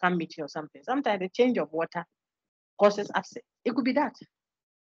days for camp meeting or something, sometimes the change of water causes upset. It could be that.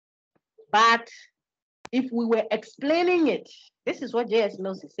 But if we were explaining it, this is what J.S.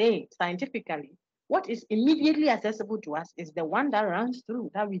 Mills is saying scientifically. What is immediately accessible to us is the one that runs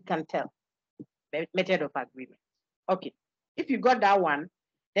through that we can tell. The method of agreement. Okay, if you got that one,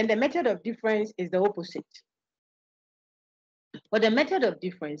 then the method of difference is the opposite. For the method of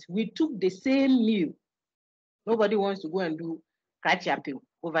difference, we took the same meal. Nobody wants to go and do kachi appeal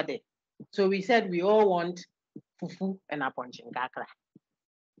over there. So we said we all want fufu and aponchin kakra.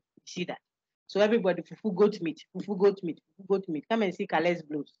 See that? So everybody, fufu goat meat, fufu goat meat, fufu goat meat. Come and see Kale's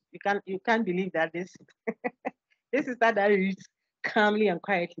blues. You can't believe that this this is that reads calmly and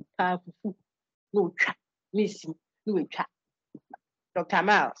quietly. Fufu, no cha, miss, no cha. Dr.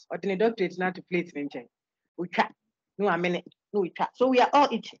 Miles, or the doctor is not to plate mention. We cha, no a minute, no cha. So we are all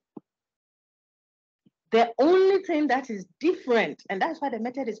eating. The only thing that is different, and that's why the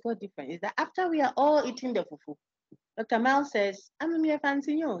method is called different, is that after we are all eating the fufu, Dr. Miles says, I'm a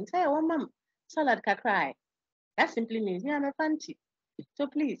fancy you. Say, oh, mom, salad can cry. That simply means, yeah, I'm a fancy. So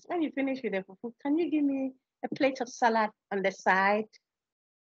please, when you finish with the fufu, can you give me a plate of salad on the side?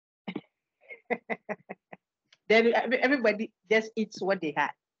 Then everybody just eats what they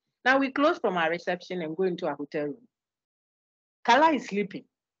had. Now we close from our reception and go into our hotel room. Kala is sleeping.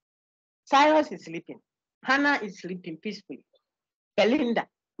 Cyrus is sleeping. Hannah is sleeping peacefully. Belinda,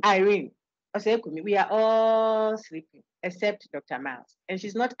 Irene, Osekumi, we are all sleeping except Dr. Miles. And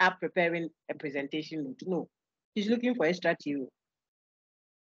she's not up preparing a presentation note. No, she's looking for extra tea.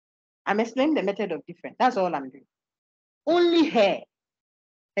 I'm explaining the method of difference. That's all I'm doing. Only her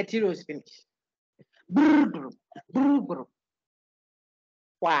tea is finished. Brr, brr, brr, brr.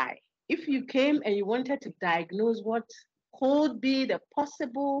 Why? If you came and you wanted to diagnose what could be the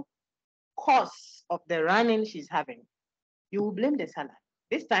possible cause of the running she's having, you will blame the salad.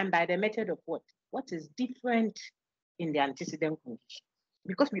 This time by the method of what? What is different in the antecedent condition?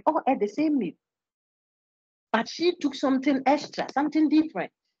 Because we all ate the same meal. But she took something extra, something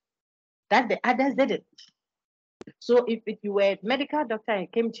different that the others didn't. So if you were a medical doctor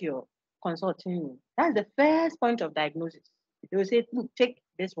and came to your consulting room, that's the first point of diagnosis. They will say, look, take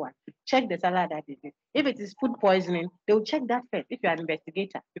this one, check the salad that is it. If it is food poisoning, they will check that first if you are an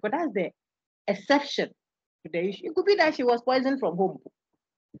investigator, because that's the exception to the issue. It could be that she was poisoned from home.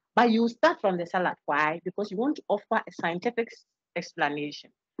 But you start from the salad. Why? Because you want to offer a scientific explanation.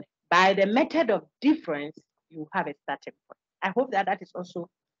 By the method of difference, you have a starting point. I hope that that is also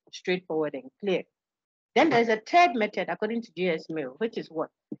straightforward and clear. Then there's a third method, according to J.S. Mill, which is what?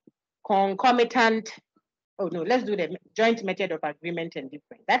 Concomitant. Oh, no, let's do the joint method of agreement and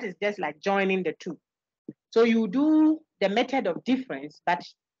difference. That is just like joining the two. So you do the method of difference, but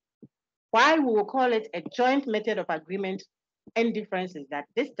why we will call it a joint method of agreement and difference is that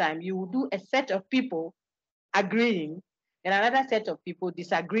this time you will do a set of people agreeing and another set of people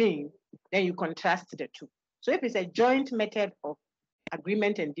disagreeing, then you contrast the two. So if it's a joint method of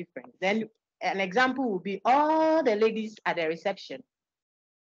agreement and difference, then an example would be all the ladies at the reception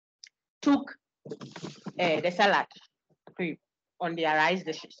took the salad cream on their rice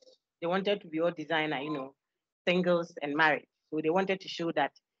dishes. They wanted to be all designer, singles and married. So they wanted to show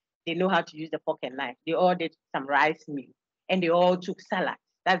that they know how to use the fork and knife. They all did some rice meal and they all took salad.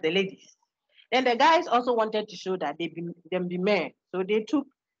 That's the ladies. Then the guys also wanted to show that they be men. So they took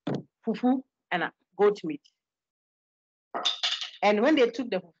fufu and goat meat. And when they took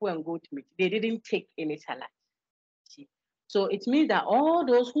the fufu and goat meat, they didn't take any salad. So it means that all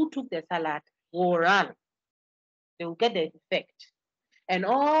those who took the salad will run. They will get the effect. And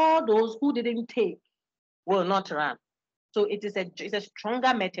all those who didn't take will not run. So it's a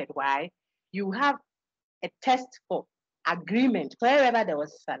stronger method. Why? You have a test for agreement. Wherever there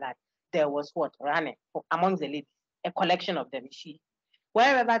was salad, there was what? Running among the ladies, a collection of them.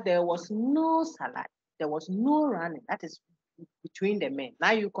 Wherever there was no salad, there was no running. That is between the men.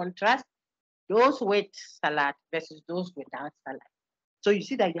 Now you contrast those with salad versus those without salad. So you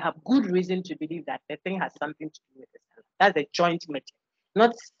see that you have good reason to believe that the thing has something to do with the salad. That's a joint method,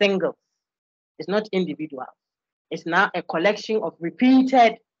 not single. It's not individual. It's now a collection of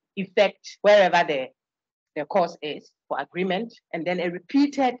repeated effects wherever the cause is for agreement, and then a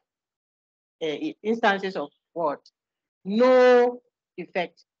repeated instances of what? No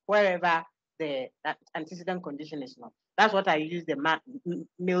effect wherever that antecedent condition is not. That's what I use the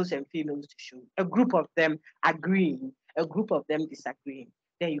males and females to show. A group of them agreeing, a group of them disagreeing.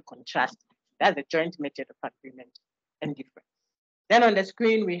 Then you contrast. That's the joint method of agreement and difference. Then on the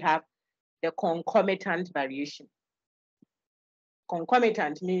screen, we have the concomitant variation.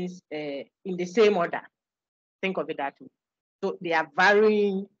 Concomitant means in the same order. Think of it that way. So they are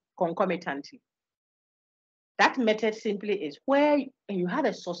varying concomitantly. That method simply is where you have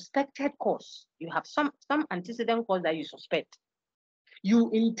a suspected cause. You have some antecedent cause that you suspect. You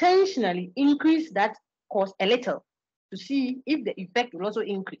intentionally increase that cause a little to see if the effect will also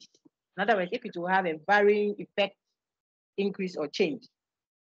increase. In other words, if it will have a varying effect, increase or change.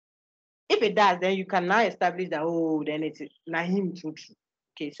 If it does, then you can now establish that, oh, then it's Nahim true.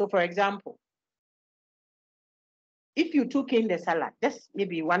 Okay, so for example, if you took in the salad, just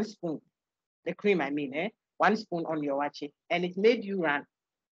maybe 1 spoon, the cream, 1 spoon on your wachi, and it made you run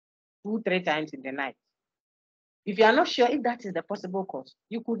 2-3 times in the night. If you are not sure if that is the possible cause,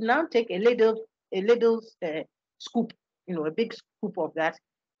 you could now take a little scoop, a big scoop of that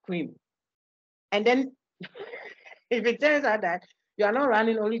cream. And then if it turns out that you are not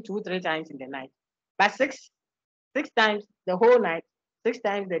running only 2-3 times in the night, but six times the whole night, 6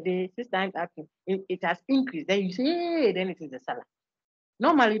 times a day, 6 times after, it has increased. Then you say, hey, then it is the salad.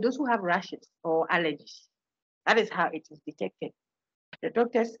 Normally, those who have rashes or allergies, that is how it is detected. The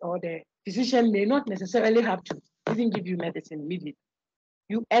doctors or the physician may not necessarily have to even give you medicine immediately.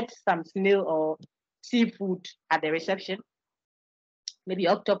 You ate some snail or seafood at the reception, maybe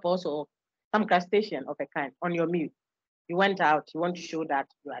octopus or some crustacean of a kind on your meal. You went out, you want to show that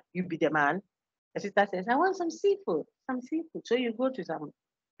you be the man. The sister says, I want some seafood. So you go to some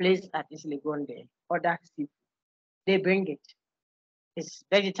place at Islegonde, order seafood. They bring it. It's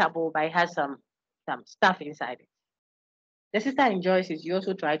vegetable, but it has some stuff inside it. The sister enjoys it, you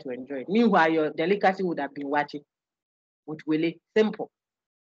also try to enjoy it. Meanwhile, your delicacy would have been watching with Willie. Simple.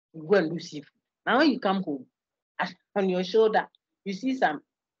 You go and do seafood. Now when you come home, on your shoulder, you see some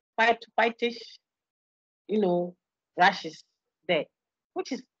whitish, rashes there, which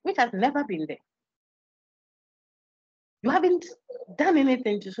has never been there. You haven't done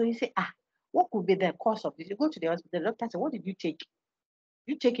anything to, so you say, what could be the cause of this? You go to the hospital, the doctor says, what did you take?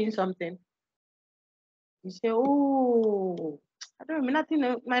 You taking something? You say, oh, I don't remember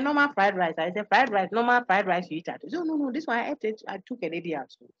nothing. My normal fried rice. I said, fried rice, normal fried rice you eat at. So no, this one I ate it. I took a lady out.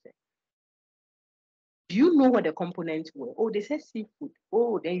 So do you know what the components were? Oh, they said seafood.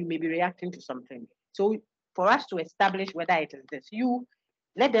 Oh, then you may be reacting to something. So for us to establish whether it is this, you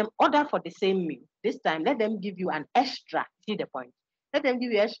let them order for the same meal. This time, let them give you an extra. See the point? Let them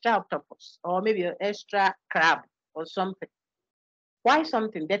give you extra octopus or maybe an extra crab or something. Why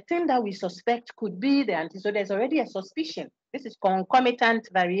something? The thing that we suspect could be the so there's already a suspicion. This is concomitant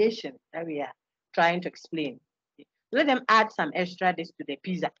variation that we are trying to explain. Let them add some extra this to the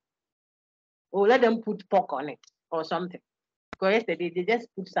pizza. Or let them put pork on it or something. Because yesterday they just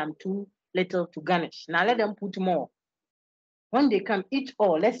put some too little to garnish. Now let them put more. When they come, eat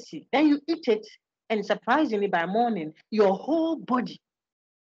all, let's see. Then you eat it, and surprisingly by morning, your whole body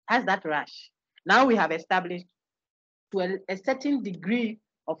has that rash. Now we have established to a certain degree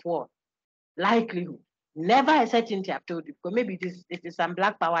of what? Likelihood. Never a certainty, I've told you, because maybe it is some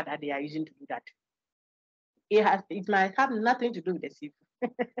black power that they are using to do that. It might have nothing to do with the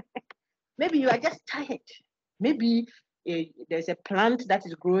seafood. Maybe you are just tired. Maybe there's a plant that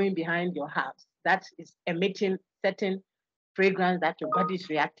is growing behind your house that is emitting certain fragrance that your body is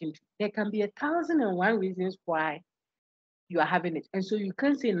reacting to. There can be 1,001 reasons why you are having it. And so you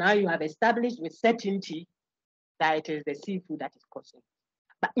can say now you have established with certainty that it is the seafood that is causing it.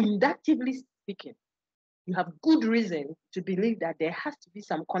 But inductively speaking, you have good reason to believe that there has to be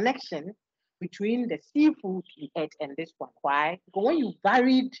some connection between the seafood you ate and this one. Why? Because when you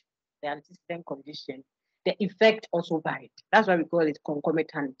varied the antecedent condition, the effect also varied. That's why we call it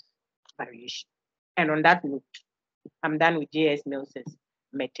concomitant variation. And on that note, I'm done with J.S. Mills's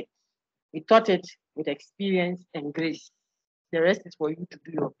method. We taught it with experience and grace. The rest is for you to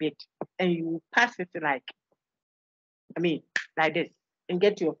do your bit. And you pass it like this. And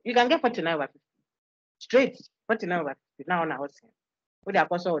you can get 49 over 50. Straight, 49 over 50. Now on our side. With the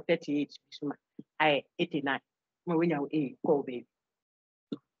apostle 38, I 89. When you call baby.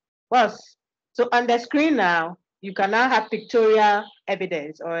 Well, so on the screen now, you can now have pictorial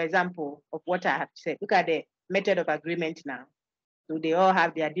evidence or example of what I have said. Look at the method of agreement now. So they all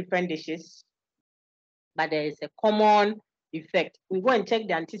have their different dishes, but there is a common effect. We go and check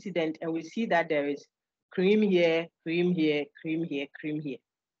the antecedent and we see that there is cream here, cream here, cream here, cream here.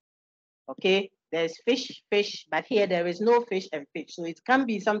 Okay, there's fish, but here there is no fish and fish. So it can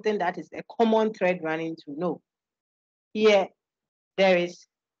be something that is a common thread running through. No. Here, there is,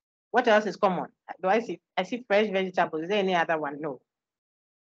 what else is common? Do I see? I see fresh vegetables. Is there any other one? No.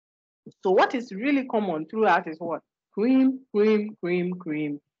 So what is really common throughout is what? Cream, cream, cream,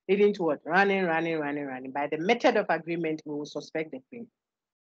 cream, leading to what? Running, running, running, running. By the method of agreement, we will suspect the cream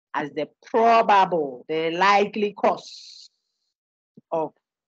as the probable, the likely cause of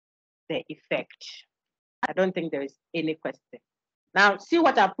the effect. I don't think there is any question. Now, see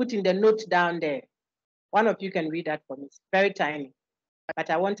what I put in the note down there. One of you can read that for me. It's very tiny, but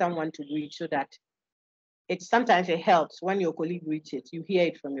I want someone to read so that sometimes it helps when your colleague reads it. You hear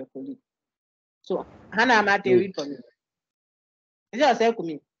it from your colleague. So, Hannah Amate, read for me. Is it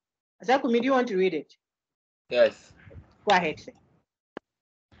Asekumi? Asekumi, do you want to read it? Yes. Go ahead, sir.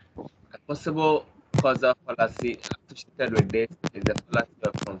 A possible causal fallacy associated with this is the fallacy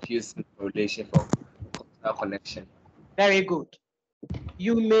of confusing correlation for causal connection. Very good.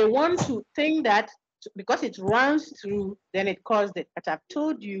 You may want to think that because it runs through, then it caused it. But I've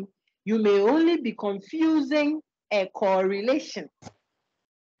told you, you may only be confusing a correlation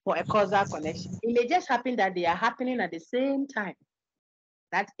for a causal connection. It may just happen that they are happening at the same time.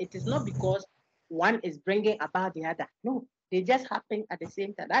 That it is not because one is bringing about the other. No, they just happen at the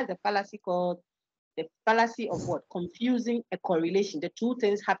same time. That's the fallacy called the fallacy of what? Confusing a correlation. The two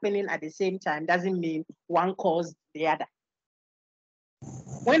things happening at the same time doesn't mean one caused the other.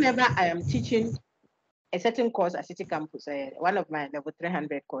 Whenever I am teaching a certain course at City Campus, one of my level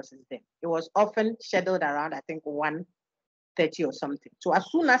 300 courses then, it was often scheduled around, I think, 1:30 or something. So as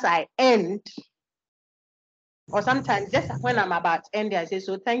soon as I end, or sometimes just when I'm about ending, I say,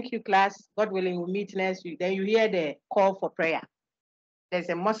 so thank you, class. God willing, we'll meet next week. Then you hear the call for prayer. There's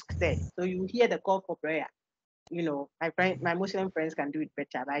a mosque there. So you hear the call for prayer. You know, my Muslim friends can do it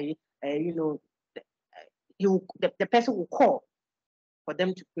better. But, you know, the person will call for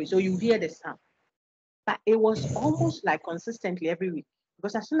them to pray. So you hear the sound. But it was almost like consistently every week.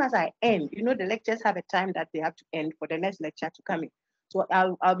 Because as soon as I end, you know, the lectures have a time that they have to end for the next lecture to come in. So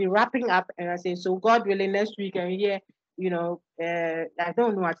I'll be wrapping up and I say, so God willing, next week and here, you know, I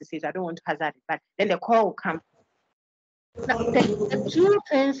don't know what to say, so I don't want to hazard it, but then the call will come. Now, the two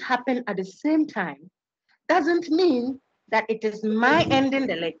things happen at the same time doesn't mean that it is my ending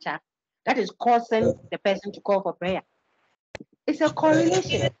the lecture that is causing the person to call for prayer. It's a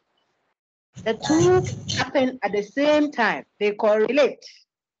correlation. The two happen at the same time. They correlate.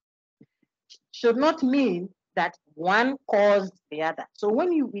 Should not mean that one caused the other. So when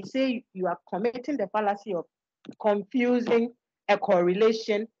we say you are committing the fallacy of confusing a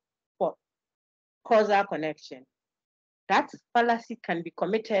correlation for causal connection, that fallacy can be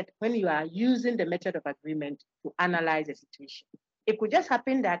committed when you are using the method of agreement to analyze a situation. It could just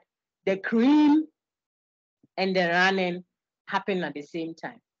happen that the cream and the running happen at the same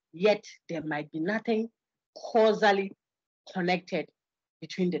time, yet there might be nothing causally connected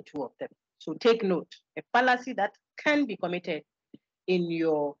between the two of them. So take note, a fallacy that can be committed in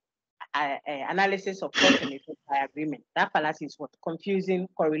your analysis of cause and effect by agreement. That fallacy is what? Confusing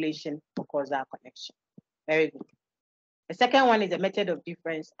correlation for causal connection. Very good. The second one is a method of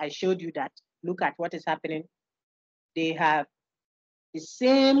difference. I showed you that. Look at what is happening. They have the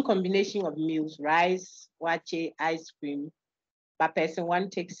same combination of meals, rice, wache, ice cream, but person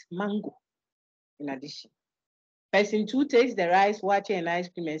one takes mango in addition. Person two takes the rice, wache, and ice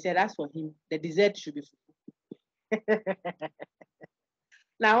cream and said, that's for him. The dessert should be fufu.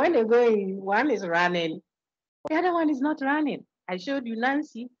 Now, when they go in, one is running, the other one is not running. I showed you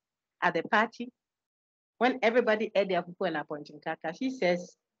Nancy at the party. When everybody ate their fufu and appointing kaka, she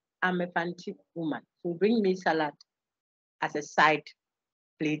says, I'm a fancy woman, so bring me salad as a side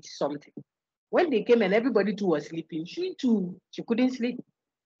plate, something. When they came and everybody too was sleeping, she couldn't sleep.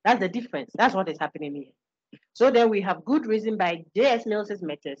 That's the difference. That's what is happening here. So then we have good reason by J.S. Mills's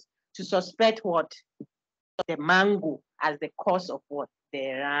methods to suspect what? The mango as the cause of what?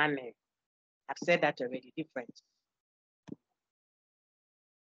 The running. I've said that already, different.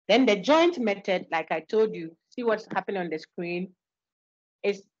 Then the joint method, like I told you, see what's happening on the screen,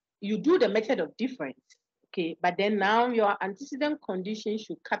 is you do the method of difference, okay? But then now your antecedent condition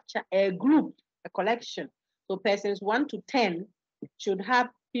should capture a group, a collection. So persons 1 to 10 should have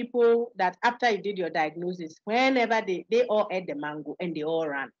people that after you did your diagnosis, whenever they all ate the mango and they all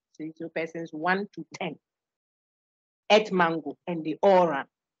ran. So persons 1 to 10 ate mango and they all ran.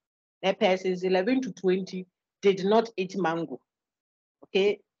 The persons 11 to 20 did not eat mango,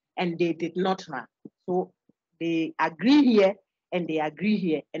 okay? And they did not run. So they agree here and they agree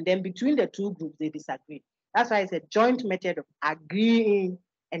here. And then between the two groups, they disagree. That's why it's a joint method of agreeing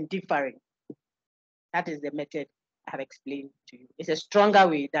and differing. That is the method I have explained to you. It's a stronger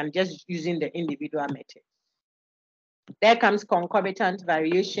way than just using the individual method. There comes concomitant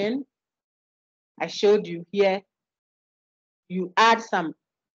variation. I showed you here. You add some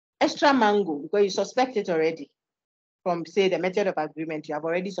extra mango because you suspect it already. From, say, the method of agreement, you have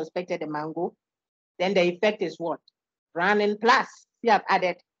already suspected the mango. Then the effect is what? Running plus. You have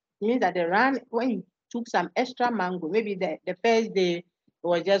added. It means that the run, when you took some extra mango, maybe the first day it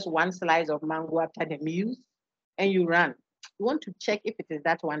was just one slice of mango after the meals, and you ran. You want to check if it is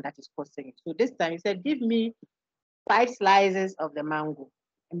that one that is causing it. So this time you said, give me 5 slices of the mango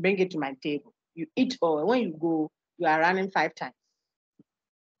and bring it to my table. You eat all. When you go, you are running 5 times.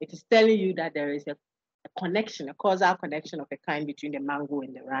 It is telling you that there is a connection, a causal connection of a kind between the mango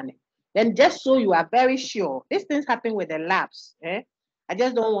and the running. Then just so you are very sure, these things happen with the labs. I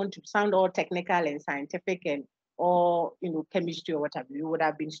just don't want to sound all technical and scientific and all, chemistry or whatever. You would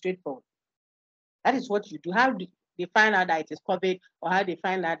have been straightforward. That is what you do. How do they find out that it is COVID, or how they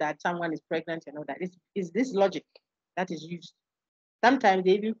find out that someone is pregnant and all that? Is this logic that is used? Sometimes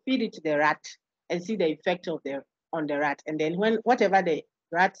they even feed it to the rat and see the effect on the rat. And then when whatever the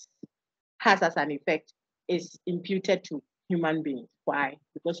rat has as an effect is imputed to human beings. Why?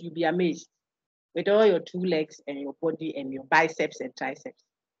 Because you'll be amazed with all your 2 legs and your body and your biceps and triceps.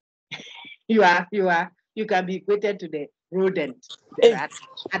 You can be equated to the rodent, the rat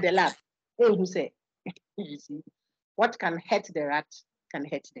at the lab. Oh, who say? You see, what can hurt the rat can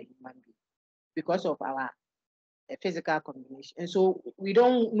hurt the human being because of our physical combination. And so we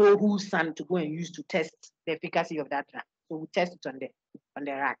don't know whose son to go and use to test the efficacy of that rat. So we test it on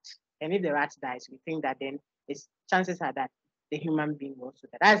the rat. And if the rat dies, we think that then chances are that the human being will also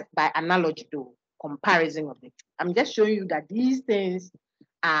die. That's by analogy, though, comparison of the two. I'm just showing you that these things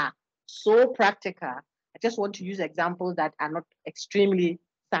are so practical. I just want to use examples that are not extremely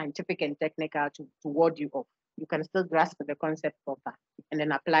scientific and technical to ward you off. You can still grasp the concept proper and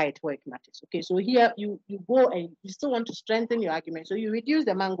then apply it where it matters. Okay, so here you go and you still want to strengthen your argument. So you reduce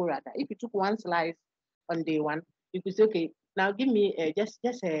the mango rather. If you took 1 slice on day 1, you could say, okay, now give me just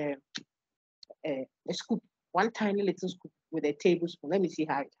a scoop, 1 tiny little scoop with a tablespoon. Let me see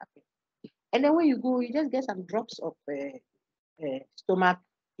how it happens. And then when you go, you just get some drops of stomach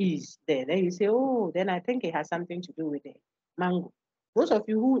ease there. Then you say, oh, then I think it has something to do with the mango. Those of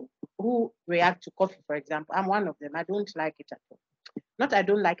you who react to coffee, for example, I'm one of them. I don't like it at all. Not I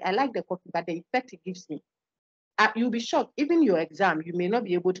don't like, I like the coffee, but the effect it gives me. You'll be shocked. Even your exam, you may not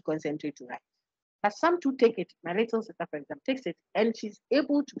be able to concentrate to write. But some to take it. My little sister, for example, takes it and she's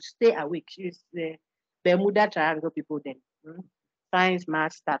able to stay awake. She's the Bermuda Triangle people then. Science,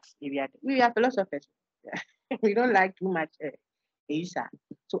 math, stats area. We are philosophers. We don't like too much ASA.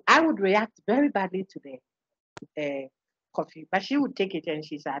 So I would react very badly to the coffee, but she would take it and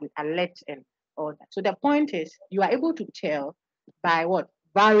she's alert and all that. So the point is, you are able to tell by what?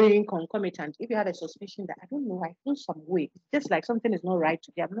 Varying concomitant. If you have a suspicion that, I don't know, I feel some way, just like something is not right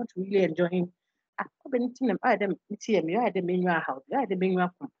today, I'm not really enjoying.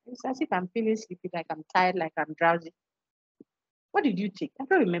 It's as if I'm feeling sleepy, like I'm tired, like I'm drowsy. What did you take? I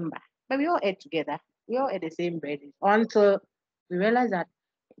don't remember. But we all ate together. We all ate the same bread until we realized that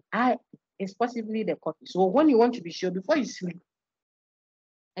it's possibly the coffee. So when you want to be sure, before you sleep,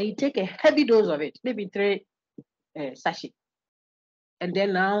 and you take a heavy dose of it, maybe 3 sachets, and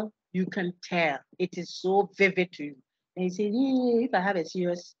then now you can tell it is so vivid to you. And you say, if I have a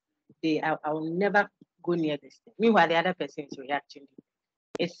serious day, I will never go near this thing. Meanwhile, the other person is reacting.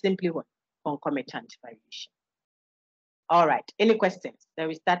 It's simply what? Concomitant variation. All right. Any questions? Then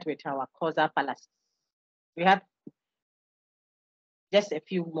we start with our causal fallacy. We have just a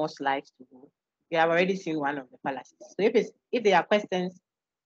few more slides to go. We have already seen one of the fallacies. So if there are questions,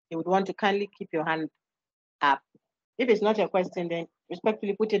 you would want to kindly keep your hand up. If it's not a question, then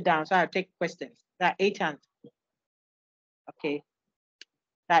respectfully put it down. So I'll take questions. There are 8 hands. Okay.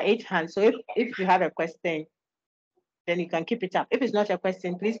 There are 8 hands. So if you have a question, then you can keep it up. If it's not a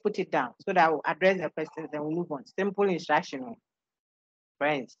question, please put it down so that I will address the questions and we'll move on. Simple instruction.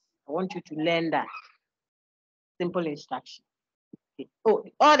 Friends, I want you to learn that. Simple instruction. Okay. Oh,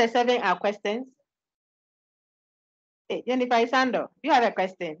 all the 7 are questions. Hey, Jennifer Isando, you have a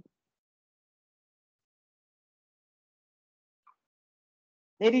question?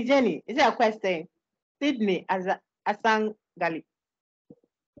 Lady Jenny, is it a question? Sydney Asangali.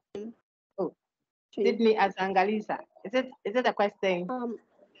 Oh, Sydney Asangalisa. Is it a question?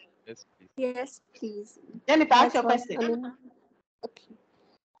 Yes, please. Jennifer, ask your question. Okay.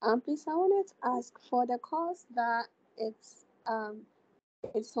 Please, I wanted to ask for the cause that it's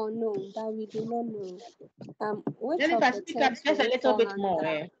unknown, that we do not know. Which Jennifer, of the speak up just a little bit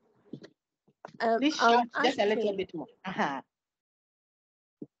more. Please shout just a little bit more.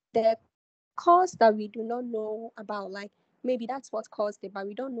 The cause that we do not know about, like maybe that's what caused it, but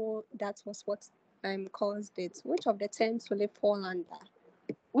we don't know that was what caused it. Which of the terms will it fall under?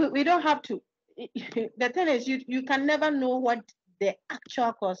 We don't have to. The thing is, you can never know what the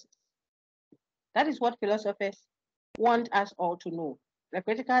actual cause is. That is what philosophers want us all to know. The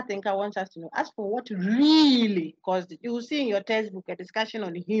critical thinker wants us to know. As for what really caused it, you will see in your textbook a discussion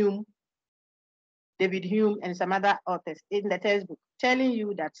on Hume, David Hume, and some other authors in the textbook telling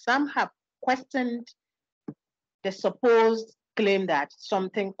you that some have questioned the supposed claim that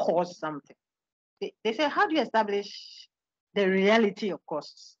something caused something. They say, how do you establish the reality of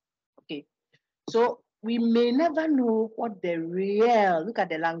causes? Okay, so we may never know what the real, look at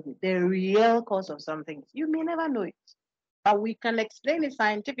the language, the real cause of something is. You may never know it, but we can explain it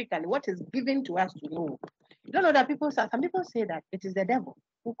scientifically, what is given to us to know. You don't know that some people say that it is the devil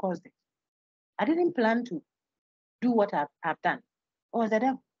who caused it. I didn't plan to do what I've done. Oh, it's the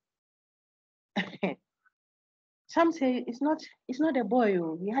devil. Some say it's not a boy.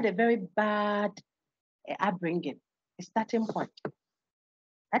 He had a very bad upbringing, a starting point.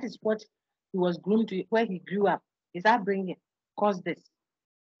 That is what he was groomed to, where he grew up. His upbringing caused this.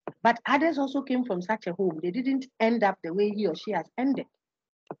 But others also came from such a home. They didn't end up the way he or she has ended.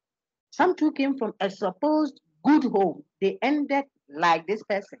 Some too came from a supposed good home. They ended like this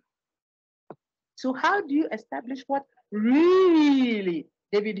person. So how do you establish what really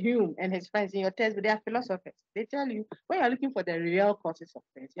David Hume and his friends in your text, they are philosophers. They tell you when you're looking for the real causes of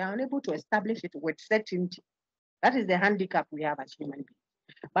things, you are unable to establish it with certainty. That is the handicap we have as human beings.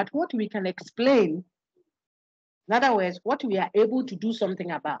 But what we can explain, in other words, what we are able to do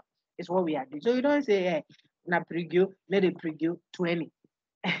something about is what we are doing. So you don't say, hey, na preview, let it preview 20.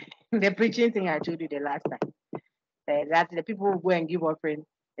 The preaching thing I told you the last time. That the people will go and give offering.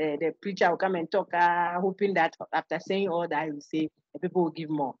 The preacher will come and talk, hoping that after saying all that, he will say the people will give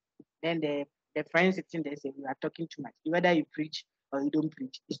more. Then the friends sitting there say, you are talking too much. Whether you preach or you don't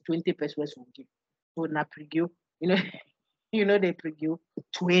preach, it's 20 pesos will give. So na preview, they preview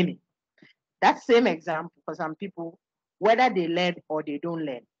 20. That same example for some people, whether they learn or they don't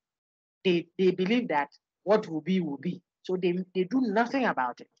learn, they believe that what will be will be. So they do nothing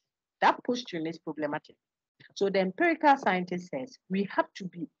about it. That posture is problematic. So the empirical scientist says we have to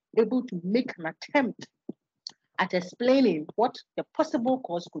be able to make an attempt at explaining what the possible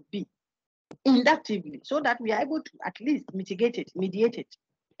cause could be inductively so that we are able to at least mitigate it, mediate it.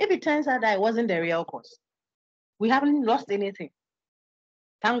 If it turns out that it wasn't the real cause, we haven't lost anything.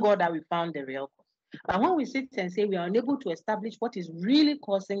 Thank God that we found the real cause. But when we sit and say we are unable to establish what is really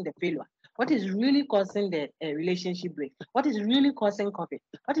causing the failure, what is really causing the relationship break, what is really causing COVID,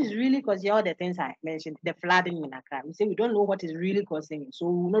 what is really causing all the things I mentioned, the flooding in Accra, we say we don't know what is really causing it, so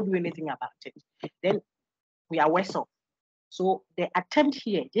we will not do anything about it. Then we are worse off. So the attempt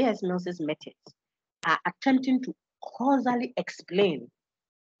here, J.S. Mills's methods, are attempting to causally explain,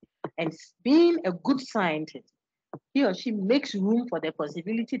 and being a good scientist, he or she makes room for the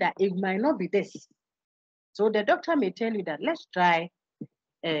possibility that it might not be this. So the doctor may tell you that let's try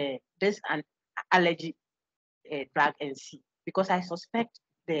this an allergy drug and see, because I suspect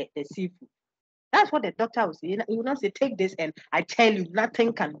the seafood. That's what the doctor will say. He will not say, take this and I tell you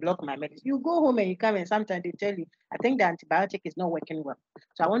nothing can block my medicine. You go home and you come and sometimes they tell you, I think the antibiotic is not working well.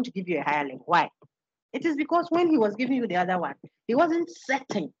 So I want to give you a higher link. Why? It is because when he was giving you the other one, he wasn't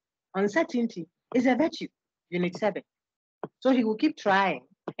certain. Uncertainty is a virtue, unit 7. So he will keep trying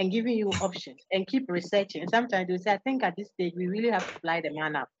and giving you options and keep researching. Sometimes they say, I think at this stage, we really have to fly the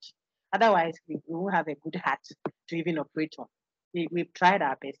man out. Otherwise, we won't have a good heart to even operate on. We've tried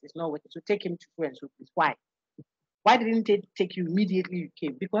our best. It's not working. So take him to so and so place. Why? Why didn't it take you immediately you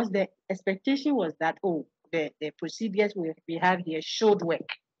came? Because the expectation was that, oh, the procedures we have here should work.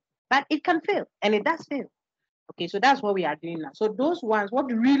 But it can fail, and it does fail. Okay, so that's what we are doing now. So those ones,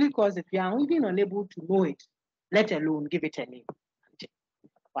 what really caused it, we are even unable to know it, let alone give it a name.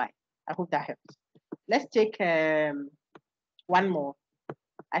 Why? I hope that helps. Let's take one more.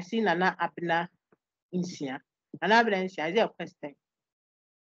 I see Nana Abna Insia. Nana Abna Insia, is there a question?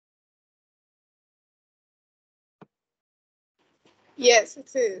 Yes,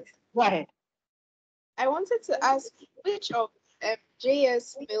 it is. Go ahead. I wanted to ask which of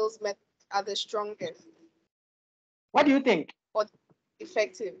J.S. Mill's methods are the strongest What do you think? or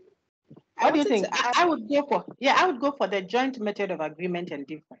effective? What do you think? I would go for the joint method of agreement and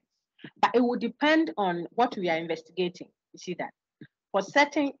difference. But it would depend on what we are investigating. You see that? For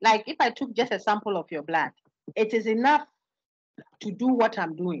certain, like if I took just a sample of your blood, it is enough to do what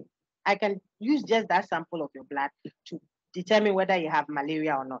I'm doing. I can use just that sample of your blood to determine whether you have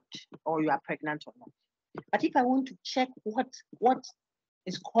malaria or not, or you are pregnant or not. But if I want to check what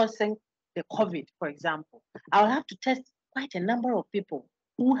is causing the COVID, for example, I'll have to test quite a number of people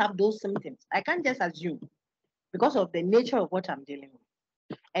who have those symptoms. I can't just assume because of the nature of what I'm dealing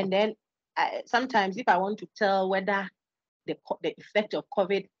with. And then sometimes if I want to tell whether the effect of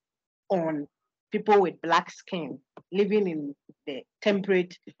COVID on people with black skin living in the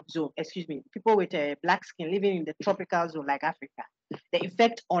temperate zone, people with black skin living in the tropical zone like Africa, the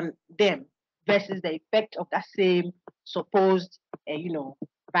effect on them versus the effect of that same supposed,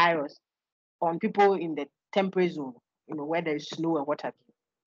 virus on people in the temperate zone, where there is snow and what have you.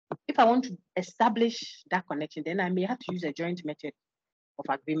 If I want to establish that connection, then I may have to use a joint method of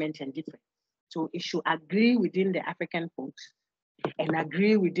agreement and difference. So it should agree within the African folks and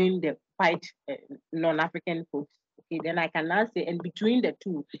agree within the white non-African folks. Okay, then I can now say, and between the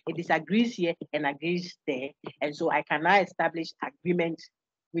two, it disagrees here and agrees there. And so I can now establish agreement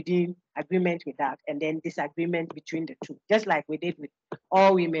within, agreement without, and then disagreement between the two. Just like we did with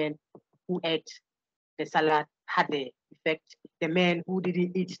all women who ate the salad had the effect. The men who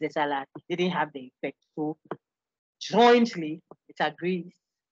didn't eat the salad didn't have the effect. So jointly, it agrees.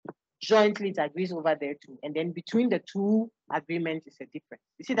 Jointly, it agrees over there too. And then between the two agreements is a difference.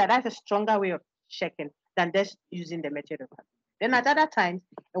 You see that's a stronger way of checking than just using the method of agreement. Then at other times,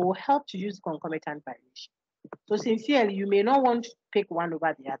 it will help to use concomitant variation. So sincerely, you may not want to pick one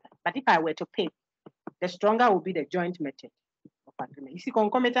over the other. But if I were to pick, the stronger will be the joint method of agreement. You see,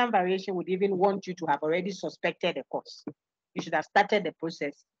 concomitant variation would even want you to have already suspected a cause. You should have started the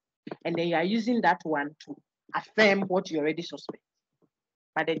process. And then you are using that one to affirm what you already suspect.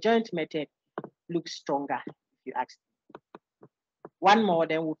 But the joint method looks stronger, if you ask me. One more,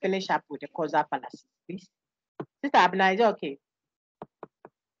 then we'll finish up with the causal fallacy, please. Sister Abna, is it okay?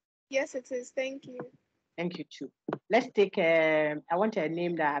 Yes, it is. Thank you. Thank you, too. Let's take, I want a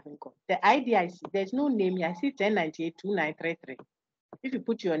name that I haven't got. The idea is, there's no name here. I see 1098-2933. If you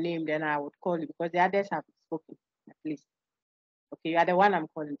put your name, then I would call you because the others have spoken, at least. Okay, you are the one I'm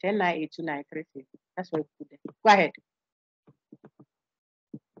calling, 1098-2933. That's what you put there. Go ahead.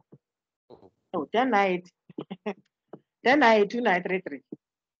 Oh, 1098-2933.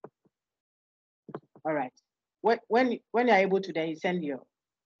 All right. When you're able to, then you send your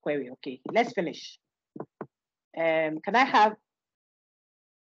query. Okay, let's finish. Can I have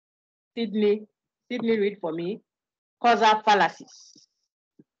Sydney read for me causal fallacies?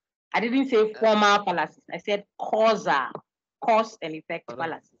 I didn't say formal fallacies. I said causal, cause and effect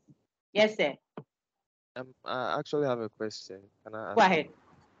fallacies. Yes, sir. I actually have a question. Can I ask? Go ahead.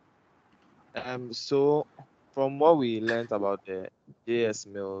 So from what we learned about the J.S.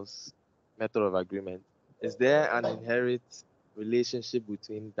 Mills method of agreement, is there an inherent relationship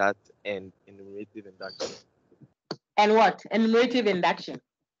between that and enumerative induction? And what? Enumerative induction?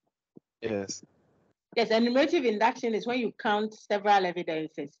 Yes. Yes, enumerative induction is when you count several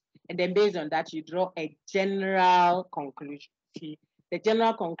evidences and then based on that you draw a general conclusion. See, the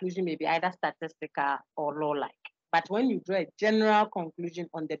general conclusion may be either statistical or law-like. But when you draw a general conclusion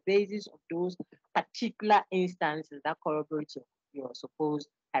on the basis of those particular instances that corroborate your supposed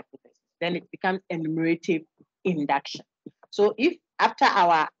hypothesis, then it becomes enumerative induction. So if after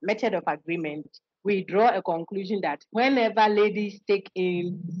our method of agreement, we draw a conclusion that whenever ladies take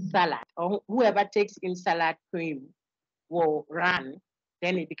in salad or whoever takes in salad cream will run,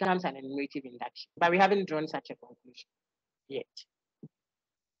 then it becomes an enumerative induction. But we haven't drawn such a conclusion yet.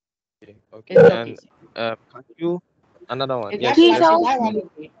 Okay. Okay. And can you another one? Yes. Please, I want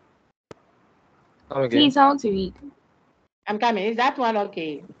to read. I'm coming. Is that one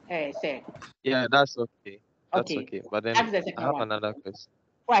okay, sir? Yeah, that's okay. That's Okay. okay. But then That's the second I have one. another question.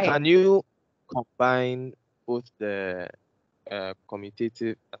 Go ahead. Can you combine both the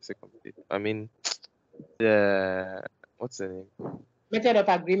commutative, I mean the what's the name? Method of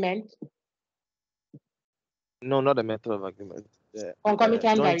agreement. No, not the method of agreement. The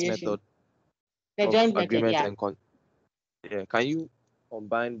Concomitant joint variation. method. The joint method, agreement yeah. and yeah. Can you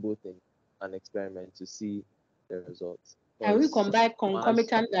combine both in an experiment to see the results? Can we Because combine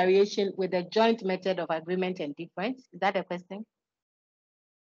concomitant variation with the joint method of agreement and difference? Is that a question?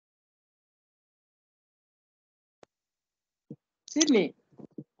 Sydney,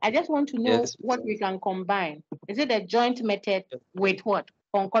 I just want to know what we can combine. Is it a joint method with what?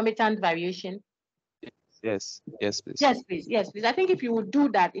 Concomitant variation? Yes, please. Yes, please. Yes, please. I think if you would do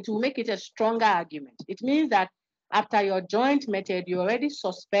that, it will make it a stronger argument. It means that after your joint method, you already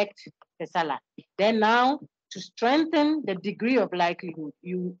suspect the salad. Then now, to strengthen the degree of likelihood,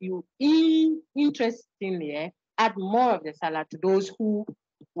 you interestingly add more of the salad to those who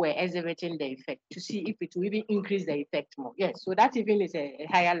were exhibiting the effect to see if it will even increase the effect more. Yes, so that even is a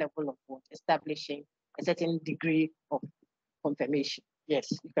higher level of what? Establishing a certain degree of confirmation. Yes,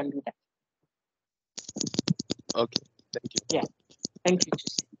 you can do that. Okay, thank you. Yeah, thank you.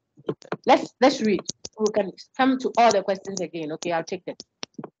 Let's read. We can come to all the questions again. Okay, I'll take them.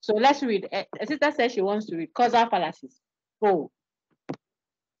 So let's read. A sister says she wants to read causal fallacies. Go.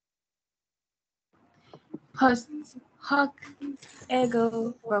 Post hoc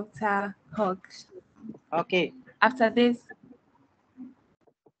ego propter hoc. Okay. After this,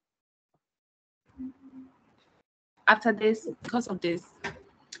 because of this,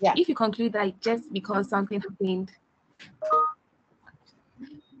 yeah. If you conclude that just because something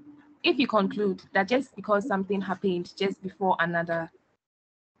happened, just before another,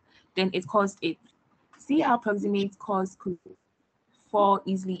 then it caused it. See how proximate cause could fall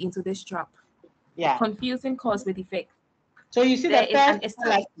easily into this trap. Yeah. Confusing cause with effect. So you see There the is an first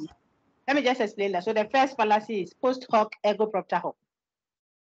fallacy. Let me just explain that. So the first fallacy is post hoc ergo propter hoc.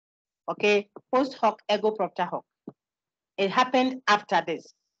 Okay, post hoc ergo propter hoc. It happened after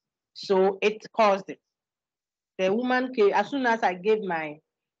this, so it caused it. The woman came as soon as I gave my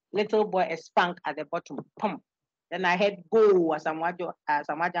little boy a spank at the bottom. Pum. Then I heard go as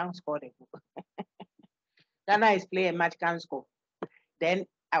Samwajan scored a goal. Then I play a match can score. Then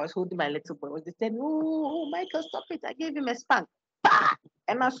I was holding my little boy. They said, "Oh, Michael, stop it! I gave him a spank." Bah!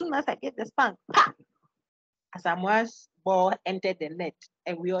 And as soon as I gave the spank, bah! Asamoah's ball entered the net,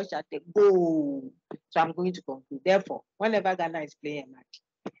 and we all shouted, "Go!" So I'm going to conclude. Therefore, whenever Ghana is playing a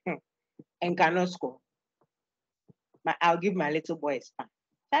match and cannot score, I'll give my little boy a spank.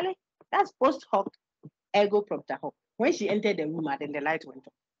 Charlie, that's post hoc ergo propter hoc. When she entered the room, then the light went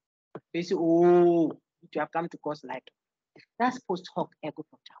off. They say, "Oh, you have come to cause light." That's post hoc ergo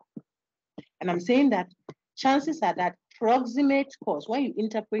propter hoc. And I'm saying that chances are that proximate cause, when you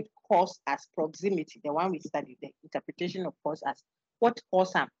interpret cause as proximity, the one we studied, the interpretation of cause as what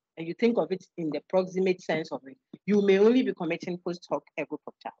cause am, and you think of it in the proximate sense of it, you may only be committing post hoc ergo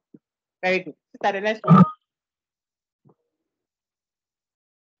propter hoc. Very good. Start the next one.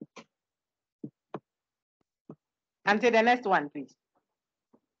 Until the next one, please.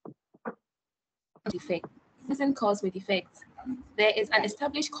 Effect. Isn't cause with effect. There is an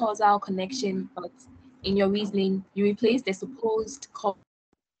established causal connection, but in your reasoning, you replace the supposed cause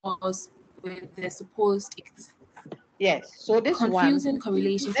with the supposed effect. Yes. So this confusing one,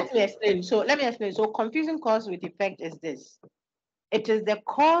 correlation. Let me explain. So confusing cause with effect is this. It is the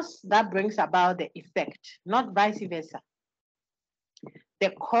cause that brings about the effect, not vice versa. The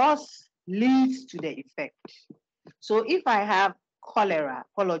cause leads to the effect. So if I have cholera,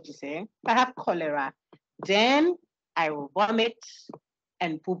 apologies, if I have cholera, then I will vomit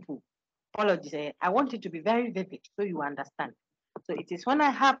and poo-poo. Apologies, I want it to be very vivid so you understand. So it is when I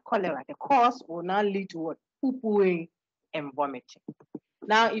have cholera, the cause will now lead to what? Poo-pooing and vomiting.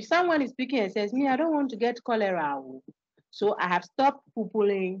 Now, if someone is speaking and says, "Me, I don't want to get cholera," so I have stopped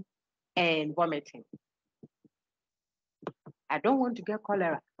poo-pooing and vomiting. I don't want to get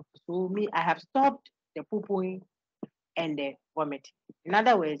cholera. So me, I have stopped the poo-pooing and the vomiting. In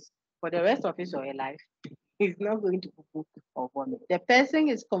other words, for the rest of his or her life, he's not going to poo-poo or vomit. The person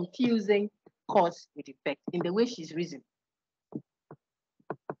is confusing cause with effect in the way she's reasoning.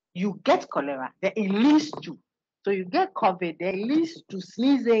 You get cholera, then it leads to. So you get COVID, then it leads to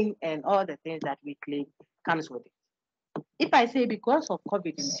sneezing and all the things that we claim comes with it. If I say because of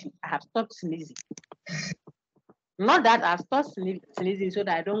COVID, I have stopped sneezing. Not that I've stopped sneezing so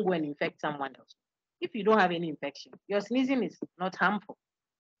that I don't go and infect someone else. If you don't have any infection, your sneezing is not harmful.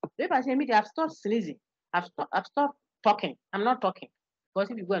 So if I say, "Me, I've stopped sneezing, I've stopped talking," I'm not talking.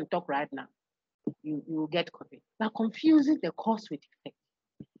 Because if you go and talk right now, you will get COVID. But confusing the cause with effect.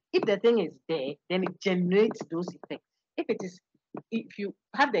 If the thing is there, then it generates those effects. If you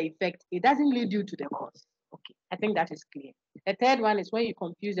have the effect, it doesn't lead you to the cause. Okay, I think that is clear. The third one is when you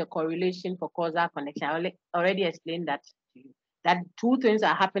confuse a correlation for causal connection. I already explained that to you. That two things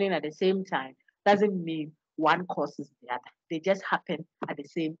are happening at the same time doesn't mean one causes the other. They just happen at the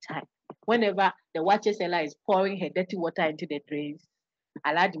same time. Whenever the watcher seller is pouring her dirty water into the drains,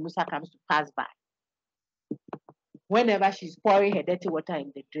 Alhaji Musa comes to pass by. Whenever she's pouring her dirty water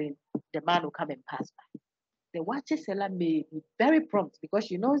in the drain, the man will come and pass by. The watcher seller may be very prompt because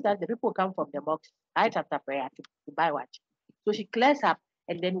she knows that the people come from the mosque right after prayer to buy watch. So she clears up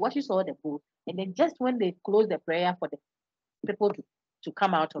and then washes all the food. And then just when they close the prayer for the people to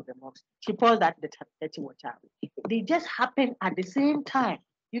come out of the mosque, she pours that dirty water. They just happen at the same time.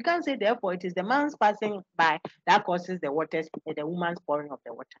 You can't say, therefore, it is the man's passing by that causes the woman's pouring of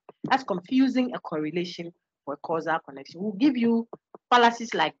the water. That's confusing a correlation for a causal connection. We'll give you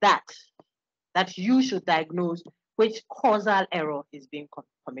fallacies like that you should diagnose which causal error is being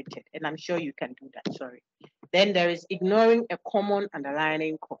committed. And I'm sure you can do that, sorry. Then there is ignoring a common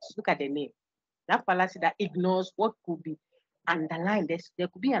underlying cause. Look at the name. That fallacy that ignores what could be underlined. There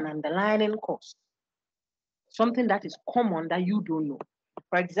could be an underlying cause, something that is common that you don't know.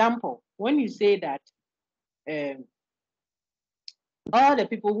 For example, when you say that um, all the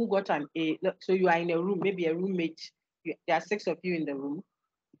people who got an A, so you are in a room, maybe a roommate, there are 6 of you in the room,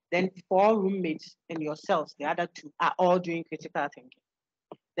 then 4 roommates and yourselves, the other 2 are all doing critical thinking.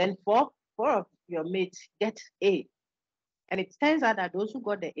 Then four of your mates get A. And it turns out that those who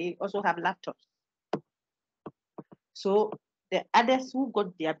got the A also have laptops. So the others who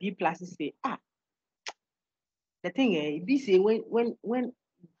got their B pluses say, the thing is, B say when you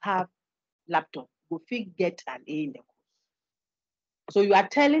have laptop, go fit get an A in the course. So you are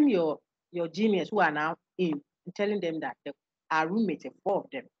telling your juniors who are now in, telling them that our roommates, 4 of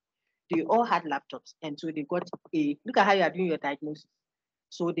them, they all had laptops, and so they got A. Look at how you are doing your diagnosis.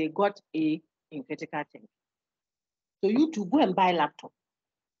 So they got A in critical thinking. So you to go and buy laptop.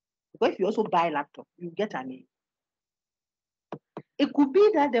 Because if you also buy laptop, you get an A. It could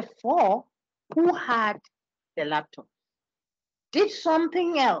be that the 4 who had the laptop did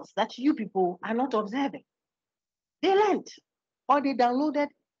something else that you people are not observing. They learned or they downloaded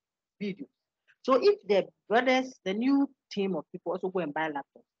videos. So if the brothers, the new team of people also go and buy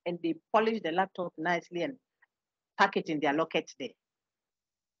laptops and they polish the laptop nicely and pack it in their locket there,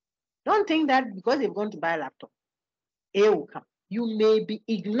 don't think that because they've gone to buy a laptop, A will come. You may be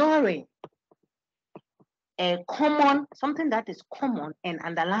ignoring something that is common and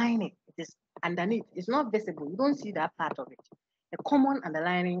underlying it. It is underneath. It's not visible. You don't see that part of it. A common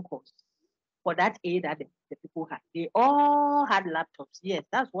underlying cause for that A that the people had. They all had laptops. Yes,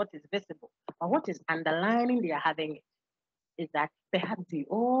 that's what is visible. But what is underlining they are having it is that perhaps they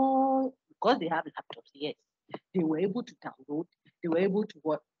all, because they have laptops, yes, they were able to download, they were able to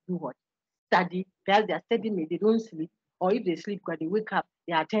do what? Study. Perhaps they are studying, they don't sleep. Or if they sleep because they wake up,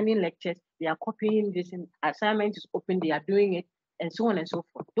 they are attending lectures, they are copying this, assignment is open, they are doing it, and so on and so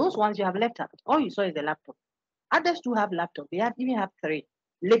forth. Those ones you have left out. All you saw is the laptop. Others do have laptop. They even have 3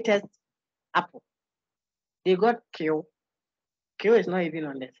 latest Apple. They got Q. Q is not even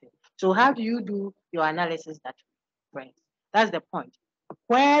on the same. So how do you do your analysis that way, friends? That's the point.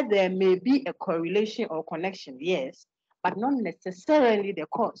 Where there may be a correlation or connection, yes, but not necessarily the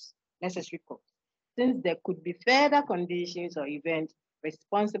cause, necessary cause. Since there could be further conditions or events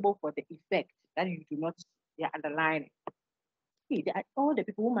responsible for the effect that you do not see, they are underlying. All the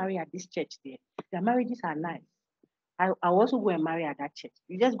people who marry at this church there, their marriages are nice. I also go and marry at that church.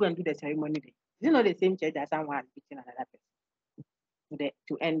 You just go and do the ceremony there. Is it not the same church that someone has beaten another person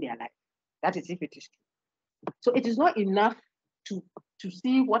to end their life? That is if it is true. So it is not enough to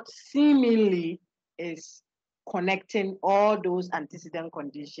see what seemingly is connecting all those antecedent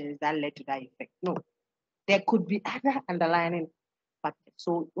conditions that led to that effect. No, there could be other underlying factors.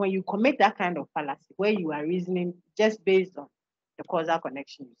 So when you commit that kind of fallacy, where you are reasoning just based on the causal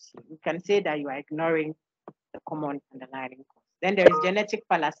connection you see, you can say that you are ignoring the common underlying cause. Then there is genetic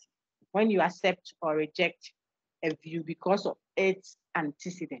fallacy, when you accept or reject a view because of its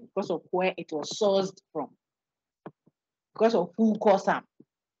antecedent, because of where it was sourced from, because of who caused them,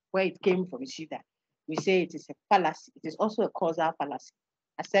 where it came from. You see that we say it is a fallacy. It is also a causal fallacy.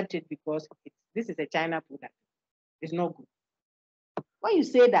 Accept it because this is a China product. It's not good. When you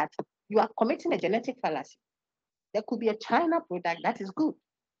say that you are committing a genetic fallacy, there could be a China product that is good,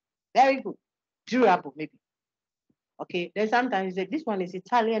 very good, durable maybe. Okay, then sometimes you say this one is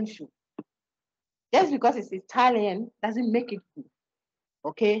Italian shoe. Just because it's Italian doesn't make it good.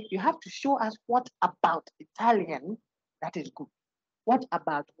 Okay, you have to show us what about Italian that is good. What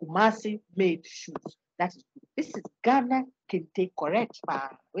about Kumasi made shoes that is good? This is Ghana Kente correct,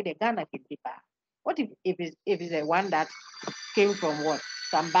 with the Ghana Kente. What if it's a one that came from what?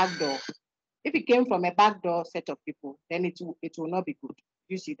 Some back door. If it came from a backdoor set of people, then it will not be good.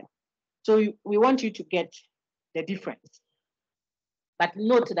 You see that? So we want you to get the difference. But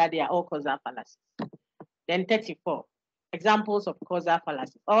note that they are all causal fallacies. Then 34, examples of causal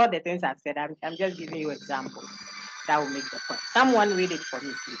fallacies. All the things I've said, I'm just giving you examples that will make the point. Someone read it for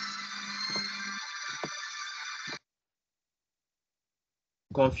me, please.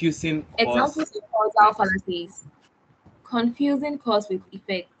 Confusing cause. Examples of causal fallacies. Confusing cause with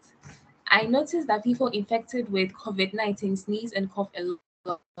effect. I noticed that people infected with COVID-19 sneeze and cough a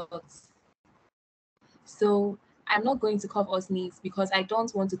lot. So I'm not going to cough or sneeze because I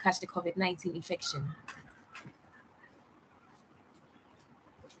don't want to catch the COVID-19 infection.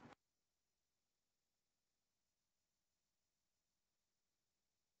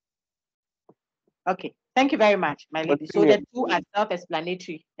 Okay, thank you very much, my lady. So the two are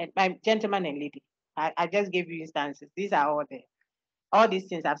self-explanatory, and my gentleman and lady. I just gave you instances. These are all there. All these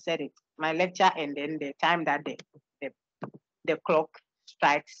things I've said it. My lecture and then the time that the clock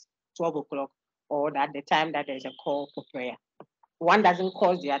strikes 12 o'clock, or that the time that there's a call for prayer. One doesn't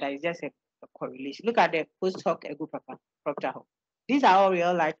cause the other, it's just a correlation. Look at the post hoc ego proctor hoc. These are all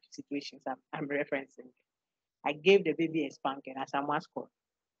real life situations I'm referencing. I gave the baby a spanking as a mascot.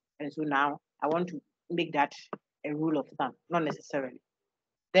 And so now I want to make that a rule of thumb, not necessarily.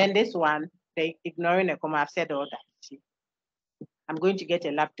 Then this one, they ignoring a comma, I've said all that. See, I'm going to get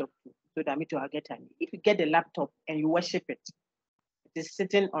a laptop so that me too I'll get an. If you get the laptop and you worship it, it is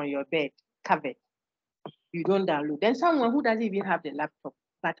sitting on your bed, covered. You don't download. Then someone who doesn't even have the laptop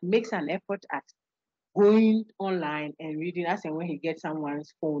but makes an effort at going online and reading as and when he gets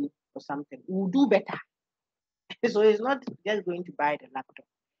someone's phone or something, will do better. So it's not just going to buy the laptop.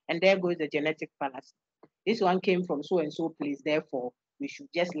 And there goes the genetic fallacy. This one came from so and so place, therefore we should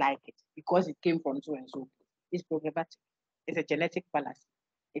just like it because it came from so and so place. It's problematic. It's a genetic fallacy.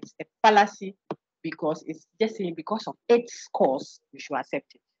 It's a fallacy because it's just saying because of its cause, we should accept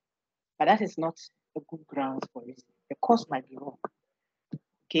it. But that is not a good grounds for it. The cause might be wrong.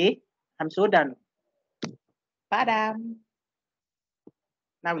 Okay, I'm so done. Badam.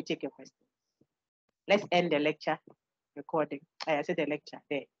 Now we take your question. Let's end the lecture recording. I said the lecture,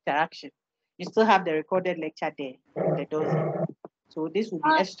 the interaction. You still have the recorded lecture there, the dozen. So this will be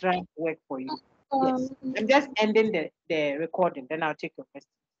extra work for you. Yes. I'm just ending the recording, then I'll take your question.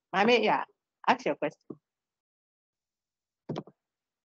 Mami, yeah, ask your question.